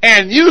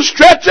 and you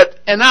stretch it,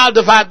 and I'll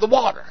divide the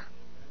water.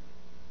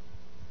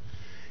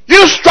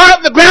 You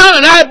strike the ground,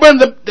 and I bring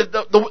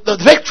the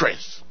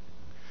victories.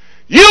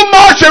 You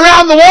march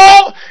around the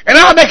wall, and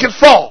I'll make it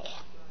fall.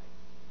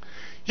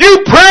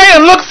 You pray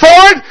and look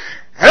forward,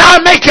 and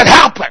I'll make it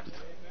happen.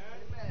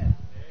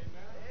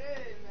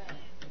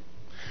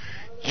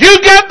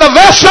 You get the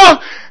vessel,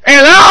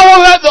 and I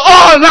will let the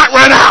oil not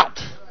run out.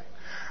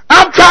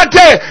 I'm trying to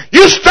tell you,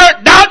 you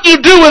start doubt,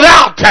 you do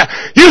without.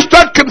 You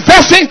start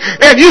confessing,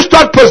 and you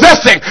start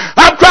possessing.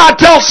 I'm trying to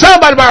tell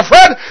somebody, my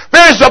friend,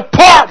 there's a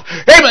part,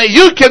 amen,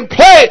 you can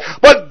play,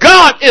 but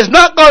God is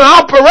not going to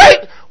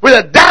operate with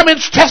a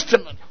damaged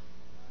testament.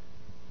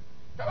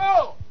 Come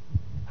on.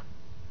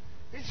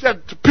 He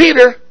said to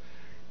Peter,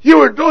 you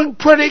were doing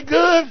pretty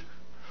good,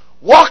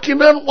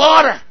 walking on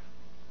water.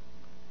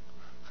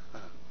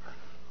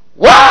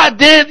 Why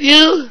did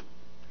you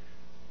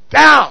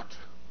doubt?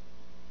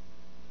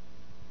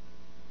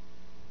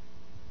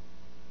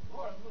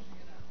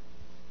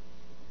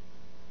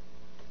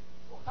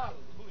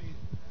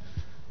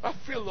 I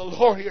feel the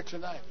Lord here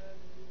tonight.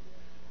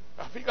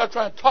 I think I'll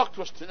try and talk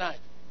to us tonight.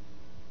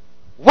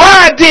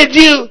 Why did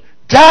you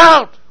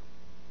doubt?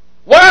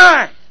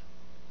 Why?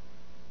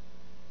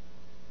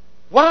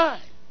 Why?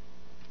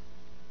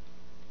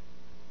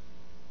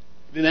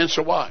 He didn't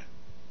answer why.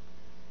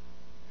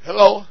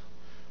 Hello?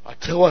 I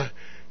tell you what,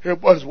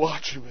 everybody's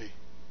watching me.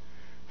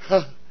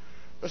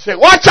 They say,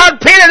 watch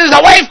out, Peter, there's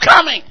a wave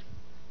coming.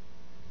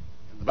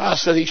 And the Bible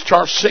said he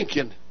started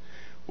sinking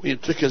when he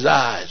took his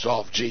eyes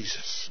off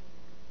Jesus.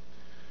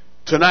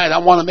 Tonight, I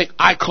want to make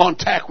eye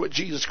contact with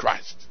Jesus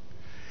Christ.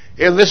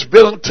 In this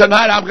building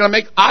tonight, I'm going to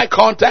make eye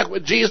contact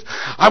with Jesus.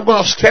 I'm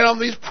going to stand on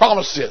these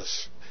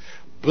promises.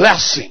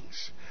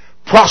 Blessings,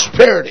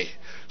 prosperity,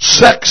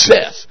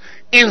 success,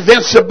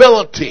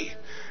 invincibility,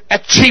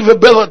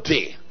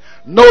 achievability,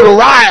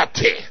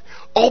 notoriety,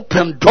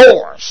 open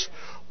doors,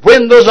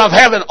 windows of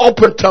heaven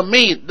open to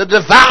me. The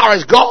devourer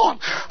is gone.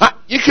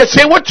 You can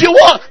say what you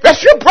want.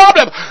 That's your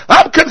problem.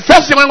 I'm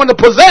confessing I'm going to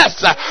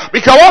possess.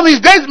 Because one of these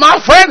days, my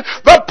friend,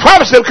 the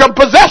promise will become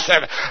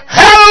possession.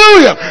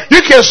 Hallelujah. You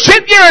can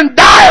sit here and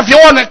die if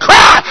you want to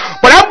cry,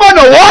 but I'm going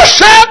to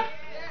worship.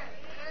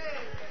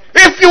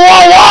 If you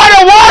want water,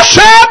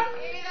 worship.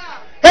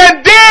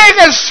 And dig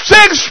and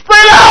sing,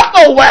 spring out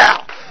the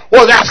well.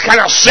 Well, that's kind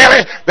of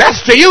silly.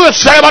 That's to you.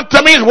 It's silly, but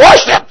to me it's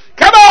worship.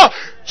 Come on.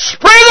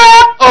 spring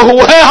up a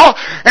well,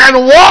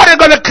 and water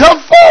going to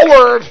come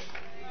forward.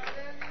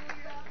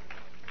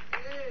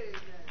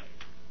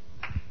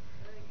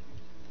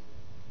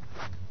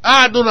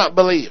 I do not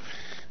believe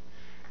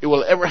it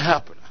will ever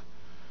happen.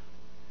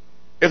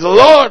 If the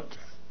Lord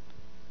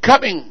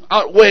coming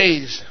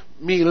outweighs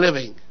me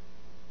living,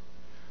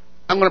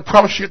 I'm going to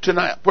promise you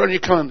tonight, put it in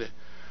your calendar,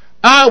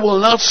 I will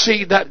not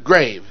see that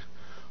grave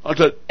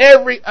until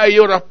every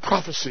iota of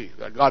prophecy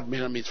that God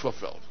made on me is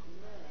fulfilled.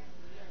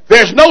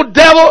 There's no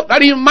devil,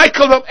 not even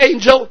Michael the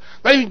angel,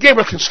 not even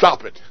Gabriel can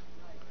stop it.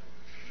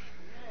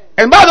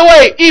 And by the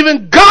way,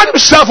 even God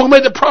himself who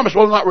made the promise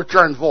will not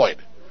return void.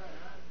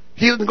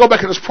 He doesn't go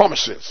back on his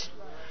promises.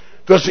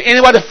 Does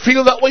anybody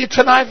feel that way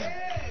tonight?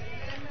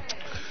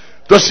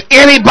 Does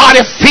anybody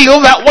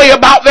feel that way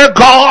about their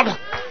God?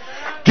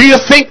 Do you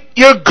think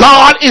your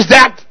God is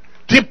that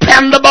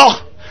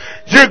dependable?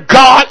 Your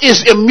God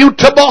is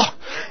immutable?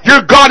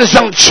 Your God is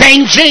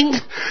unchanging?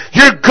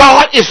 Your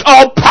God is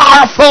all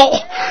powerful?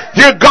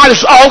 Your God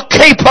is all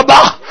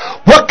capable?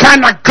 What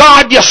kind of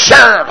God you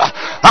serve?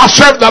 I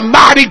serve the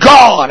mighty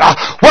God.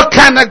 What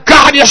kind of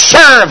God you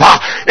serve?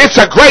 It's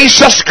a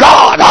gracious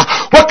God.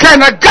 What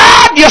kind of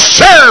God you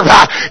serve?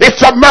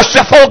 It's a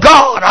merciful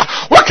God.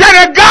 What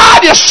kind of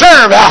God you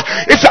serve?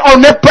 It's an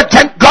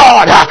omnipotent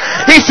God.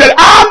 He said,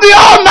 I'm the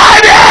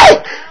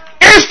Almighty.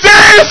 Is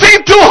there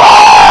anything too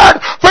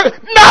hard for?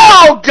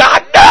 No,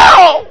 God,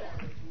 no.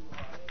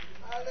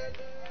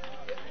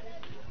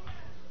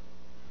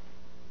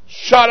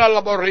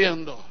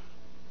 Sharalaboriendo.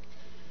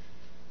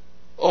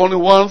 Only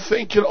one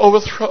thing can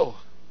overthrow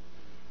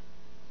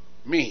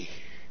me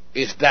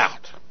is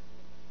doubt.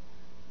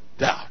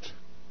 Doubt.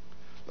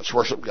 Let's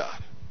worship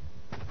God.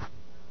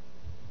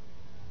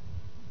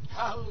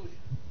 Hallelujah.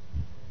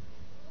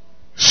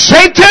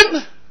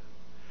 Satan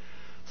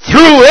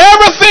threw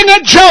everything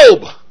at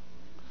Job,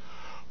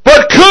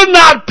 but could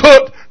not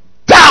put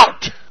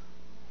doubt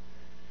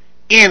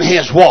in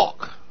his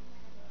walk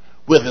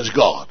with his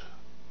God.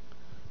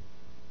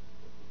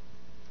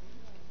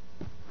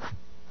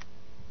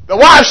 The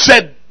wife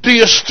said, do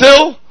you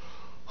still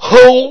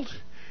hold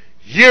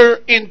your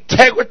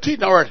integrity?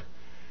 In other words,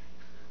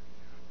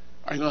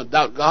 are you going to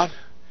doubt God?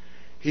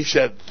 He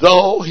said,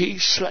 though he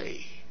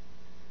slay,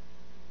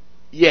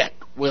 yet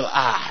will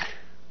I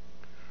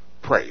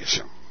praise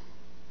him.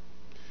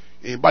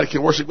 Anybody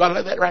can worship God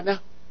like that right now?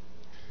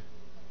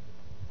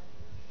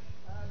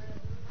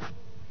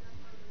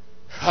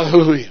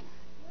 Hallelujah.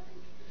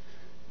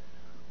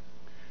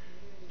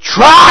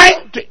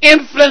 Trying to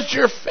influence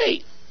your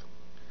faith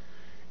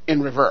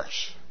in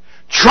reverse.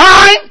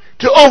 Trying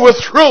to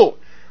overthrow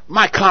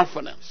my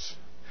confidence.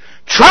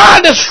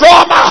 Trying to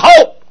destroy my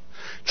hope.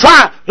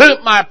 Trying to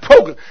limit my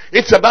program.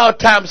 It's about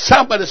time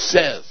somebody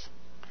says,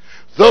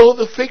 though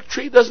the fig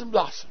tree doesn't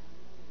blossom,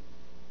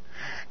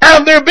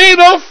 and there be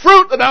no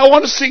fruit, and I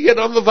want to see it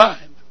on the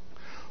vine,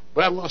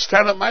 but I'm going to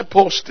stand at my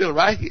post still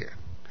right here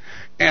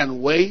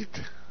and wait,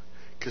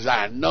 because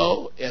I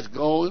know it's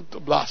going to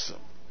blossom.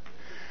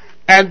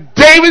 And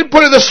David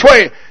put it this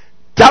way,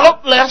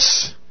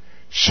 doubtless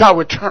shall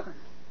return,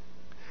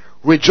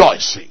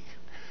 rejoicing.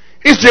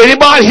 Is there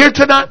anybody here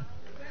tonight?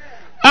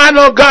 I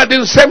know God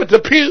didn't send it to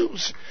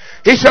pews.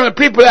 He sent it to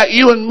people like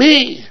you and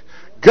me.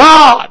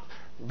 God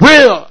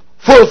will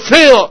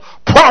fulfill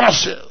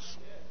promises.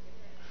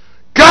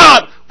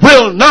 God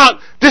will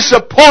not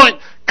disappoint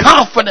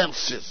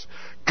confidences.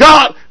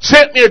 God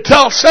sent me to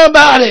tell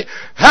somebody,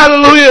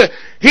 hallelujah,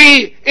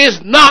 he is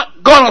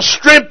not going to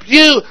strip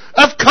you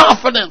of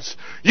confidence.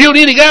 You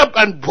need to get up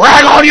and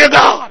brag on your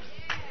God.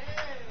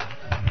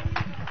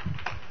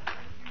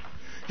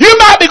 You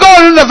might be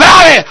going in the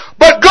valley,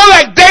 but go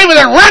like David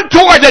and run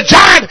toward the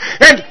giant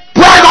and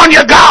brag on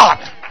your God.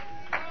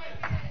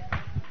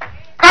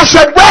 I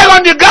said, brag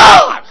on your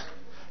God.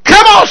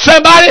 Come on,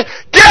 somebody.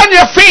 Get on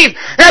your feet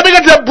and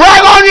begin to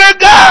brag on your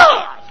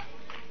God.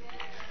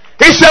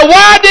 He said,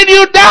 why did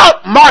you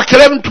doubt? Mark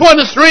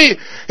 11:23.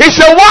 He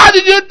said, why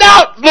did you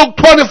doubt? Luke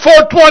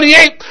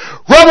 24:28.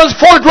 Romans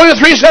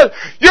 4:23 says,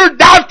 your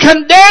doubt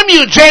condemn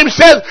you. James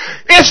says,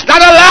 it's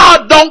not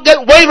allowed. Don't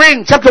get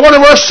wavering. Chapter 1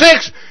 and verse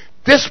 6.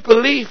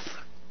 Disbelief.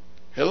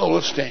 Hello,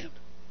 let's stand.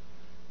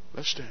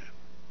 Let's stand.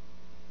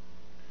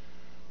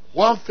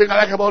 One thing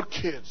I like about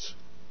kids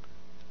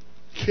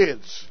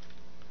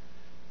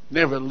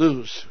never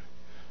lose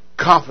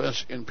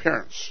confidence in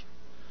parents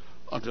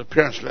until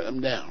parents let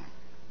them down.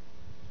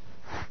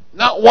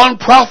 Not one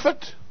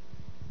prophet.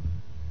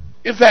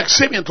 In fact,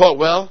 Simeon taught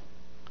well.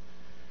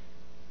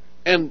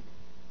 And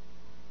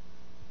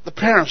the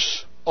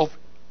parents of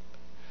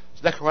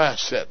Zechariah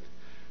said,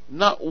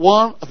 not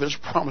one of his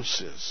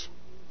promises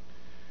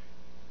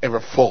ever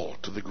fall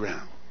to the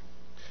ground.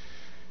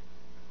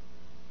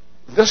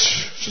 This,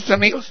 Sister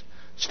Neil,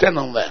 stand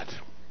on that.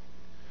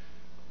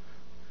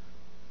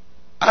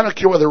 I don't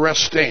care where the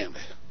rest stand,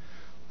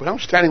 but I'm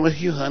standing with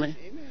you, honey.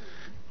 Amen.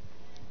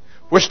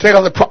 We're standing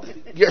on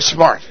the you're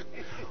smart.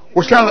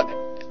 We're standing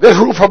on there's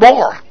room for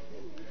more.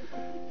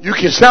 You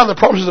can stand on the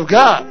promises of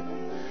God.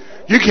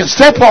 You can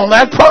step on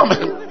that promise.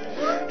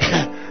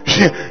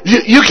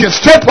 you can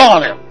step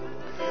on it.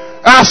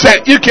 I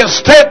said, you can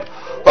step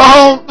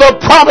on the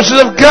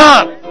promises of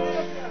God.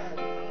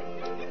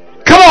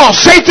 Come on,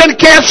 Satan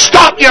can't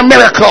stop your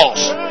miracles.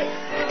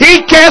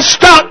 He can't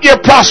stop your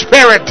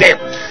prosperity.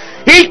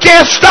 He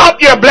can't stop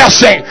your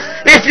blessing.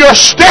 If you're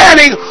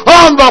standing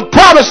on the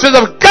promises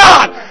of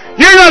God,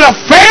 you're not a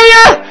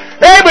failure.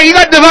 Amen. You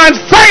got divine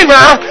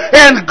favor,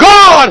 and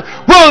God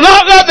will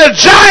not let the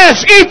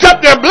giants eat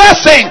up your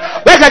blessing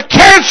like a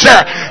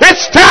cancer.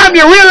 It's time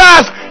you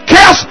realize,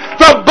 cast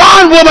the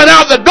bondwoman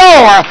out the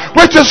door,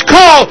 which is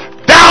called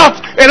doubt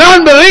and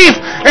unbelief,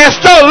 and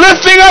start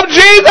lifting up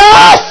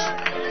Jesus.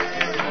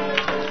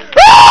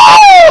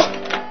 Woo!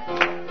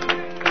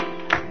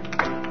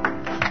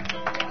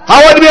 I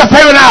want to be a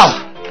favor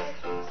now.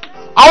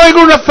 I want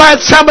you to find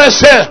somebody and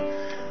say,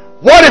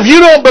 what if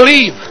you don't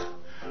believe?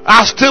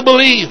 I still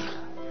believe.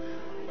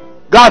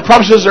 God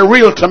promises are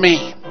real to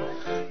me.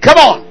 Come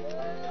on.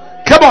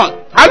 Come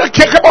on. I don't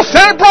care. Come on.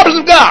 Stand the promises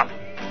of God.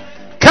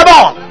 Come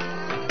on.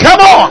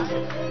 Come on.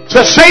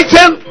 So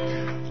Satan,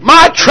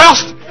 my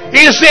trust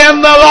is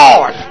in the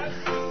Lord.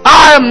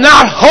 I am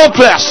not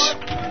hopeless.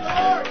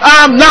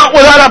 I am not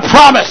without a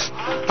promise.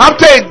 I'm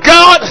telling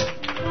God,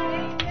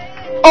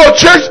 oh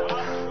church,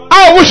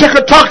 I wish I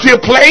could talk to you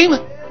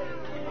plain.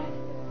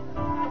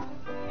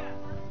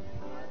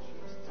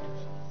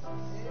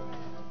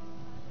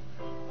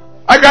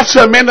 I got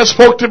some men that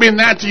spoke to me in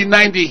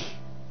 1990,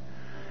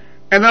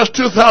 and that's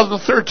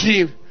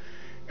 2013,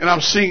 and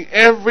I'm seeing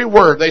every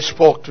word they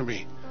spoke to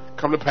me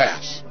come to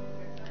pass.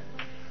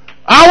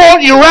 I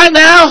want you right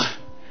now,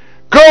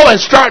 go and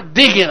start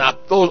digging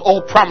up those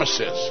old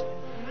promises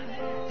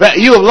that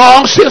you have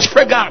long since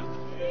forgotten.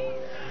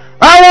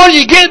 I want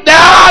you to get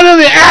down in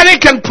the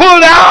attic and pull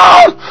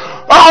down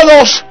all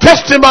those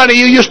testimony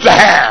you used to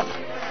have,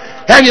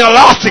 and you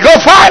lost it. Go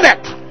find it.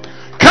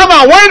 Come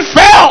on, where it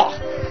fell.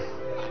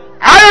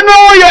 I don't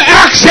know where your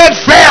accent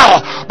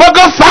fell, but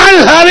go find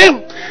it,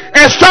 honey,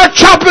 and start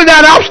chopping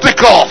down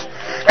obstacles,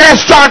 and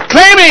start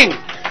claiming,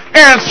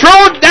 and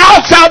throw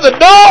doubts out the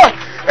door,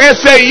 and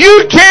say,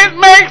 you can't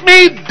make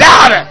me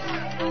doubt it.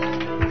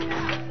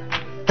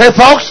 Hey,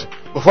 folks,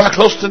 before I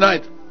close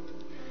tonight,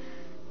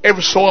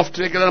 every so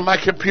often I get on my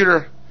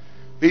computer,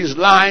 these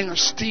lying,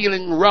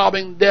 stealing,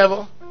 robbing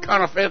devil,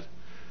 counterfeit,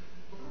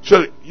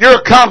 so your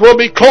account will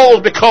be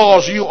closed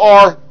because you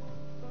are,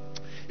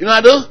 you know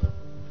what I do?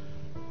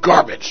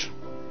 Garbage.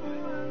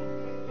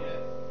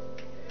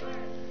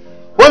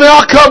 When they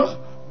all come,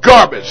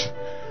 garbage.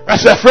 I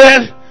said,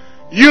 friend,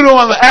 you don't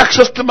have the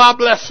access to my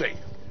blessing.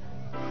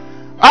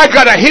 I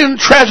got a hidden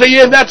treasure you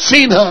have not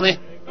seen, honey.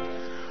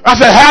 I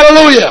said,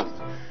 hallelujah.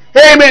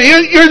 Amen.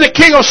 You're the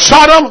king of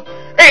Sodom.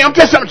 Hey, I'm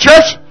telling you something,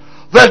 church.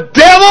 The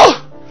devil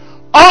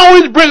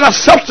always brings a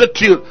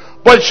substitute,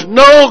 but it's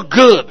no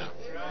good.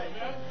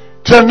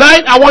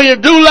 Tonight, I want you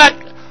to do like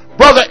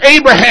Brother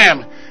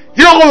Abraham.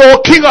 You know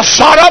the king of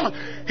Sodom?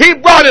 He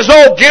brought his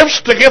old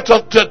gifts to give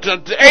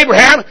to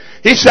Abraham.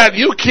 He said,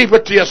 you keep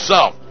it to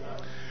yourself.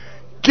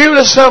 Give it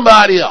to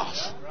somebody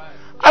else.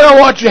 I don't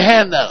want your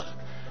handout.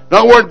 In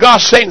other words,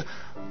 God's saying,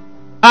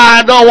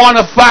 I don't want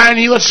to find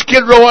you a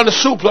Skid Row on the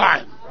soup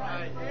line.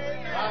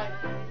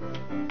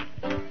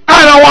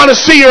 I don't want to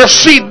see your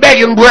seed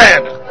begging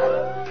bread.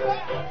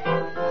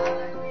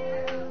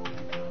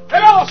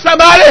 Hello,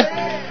 somebody.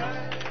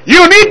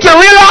 You need to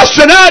realize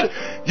tonight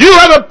you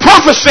have a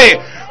prophecy.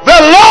 The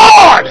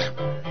Lord,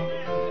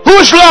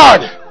 who's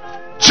Lord?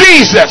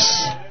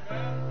 Jesus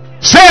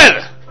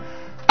said,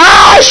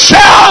 I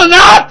shall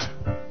not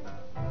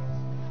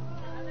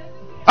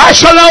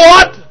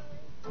what?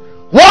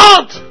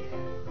 Want.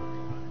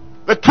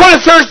 The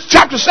 23rd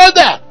chapter said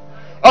that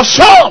of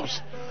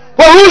Psalms.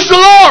 Well, who's the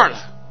Lord?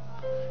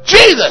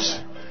 Jesus.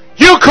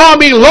 You call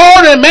me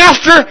Lord and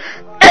Master,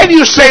 and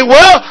you say,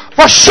 well,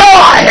 for so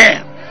I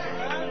am.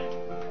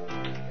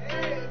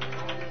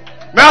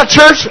 Now,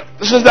 church,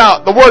 this is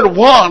now, the word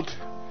want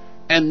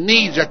and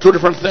needs are two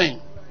different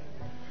things.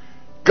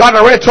 God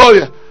already told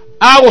you,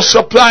 I will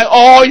supply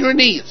all your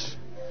needs.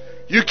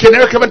 You can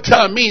never come and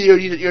tell me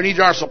your needs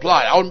aren't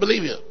supplied. I wouldn't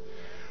believe you.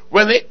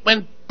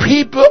 When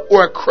people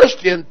were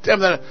Christian, tell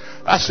me that,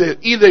 I said,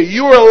 either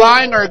you are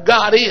lying or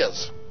God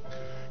is.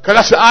 Because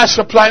I said, I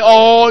supply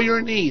all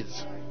your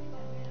needs.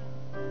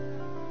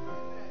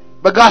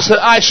 But God said,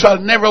 I shall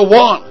never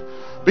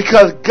want.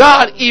 Because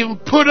God even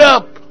put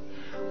up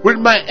with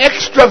my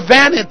extra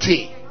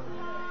vanity.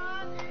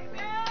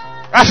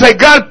 I say,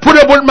 God put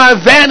up with my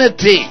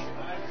vanity.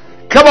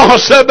 Come on,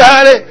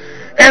 somebody.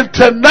 And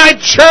tonight,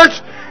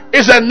 church,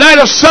 is a night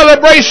of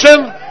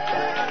celebration.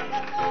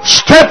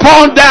 Step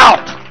on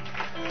doubt.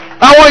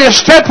 I want you to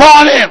step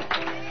on in.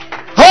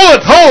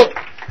 Hold it.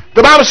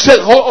 The Bible says,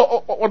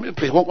 hold on,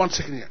 please, 1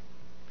 second here.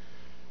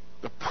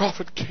 The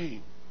prophet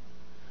came.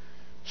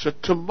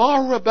 Said,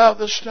 tomorrow about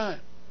this time,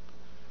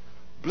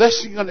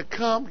 blessing going to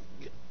come.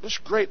 This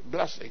great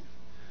blessing.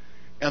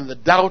 And the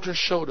doubter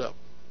showed up.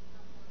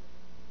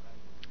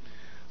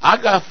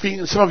 I got a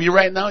feeling some of you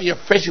right now, you're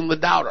facing the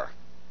doubter.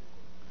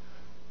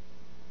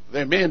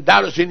 There are many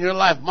doubters in your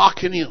life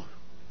mocking you.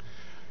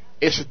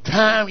 It's the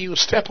time you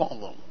step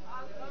on them.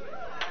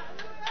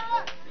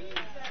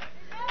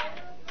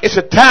 It's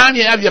a time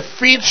you have your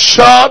feet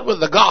shod with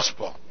the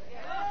gospel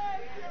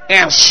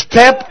and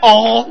step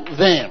on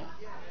them.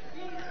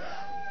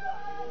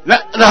 Now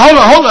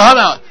hold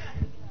on.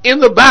 In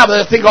the Bible,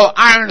 there's a thing called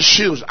iron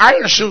shoes.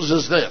 Iron shoes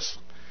is this.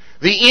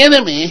 The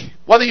enemy,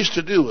 what they used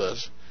to do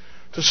was,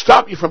 to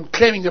stop you from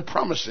claiming your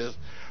promises,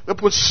 they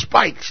put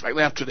spikes like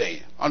they have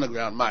today,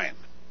 underground mine.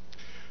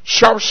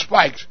 Sharp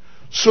spikes,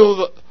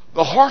 so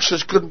the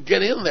horses couldn't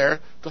get in there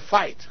to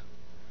fight.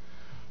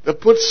 They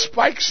put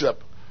spikes up.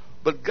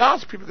 But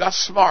God's people got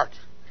smart.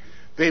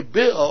 They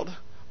build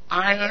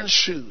iron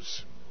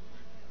shoes.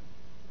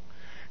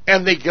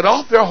 And they get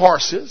off their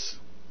horses,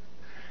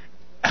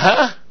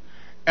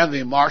 and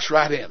they march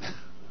right in.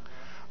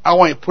 I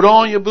want you to put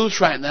on your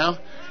boots right now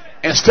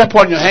and step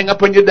on your hang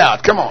up on your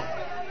doubt. Come on.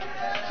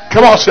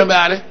 Come on,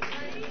 somebody.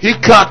 He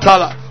can't tell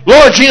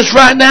Lord Jesus,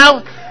 right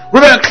now,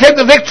 we're going to claim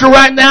the victory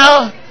right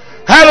now.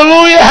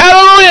 Hallelujah,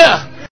 hallelujah.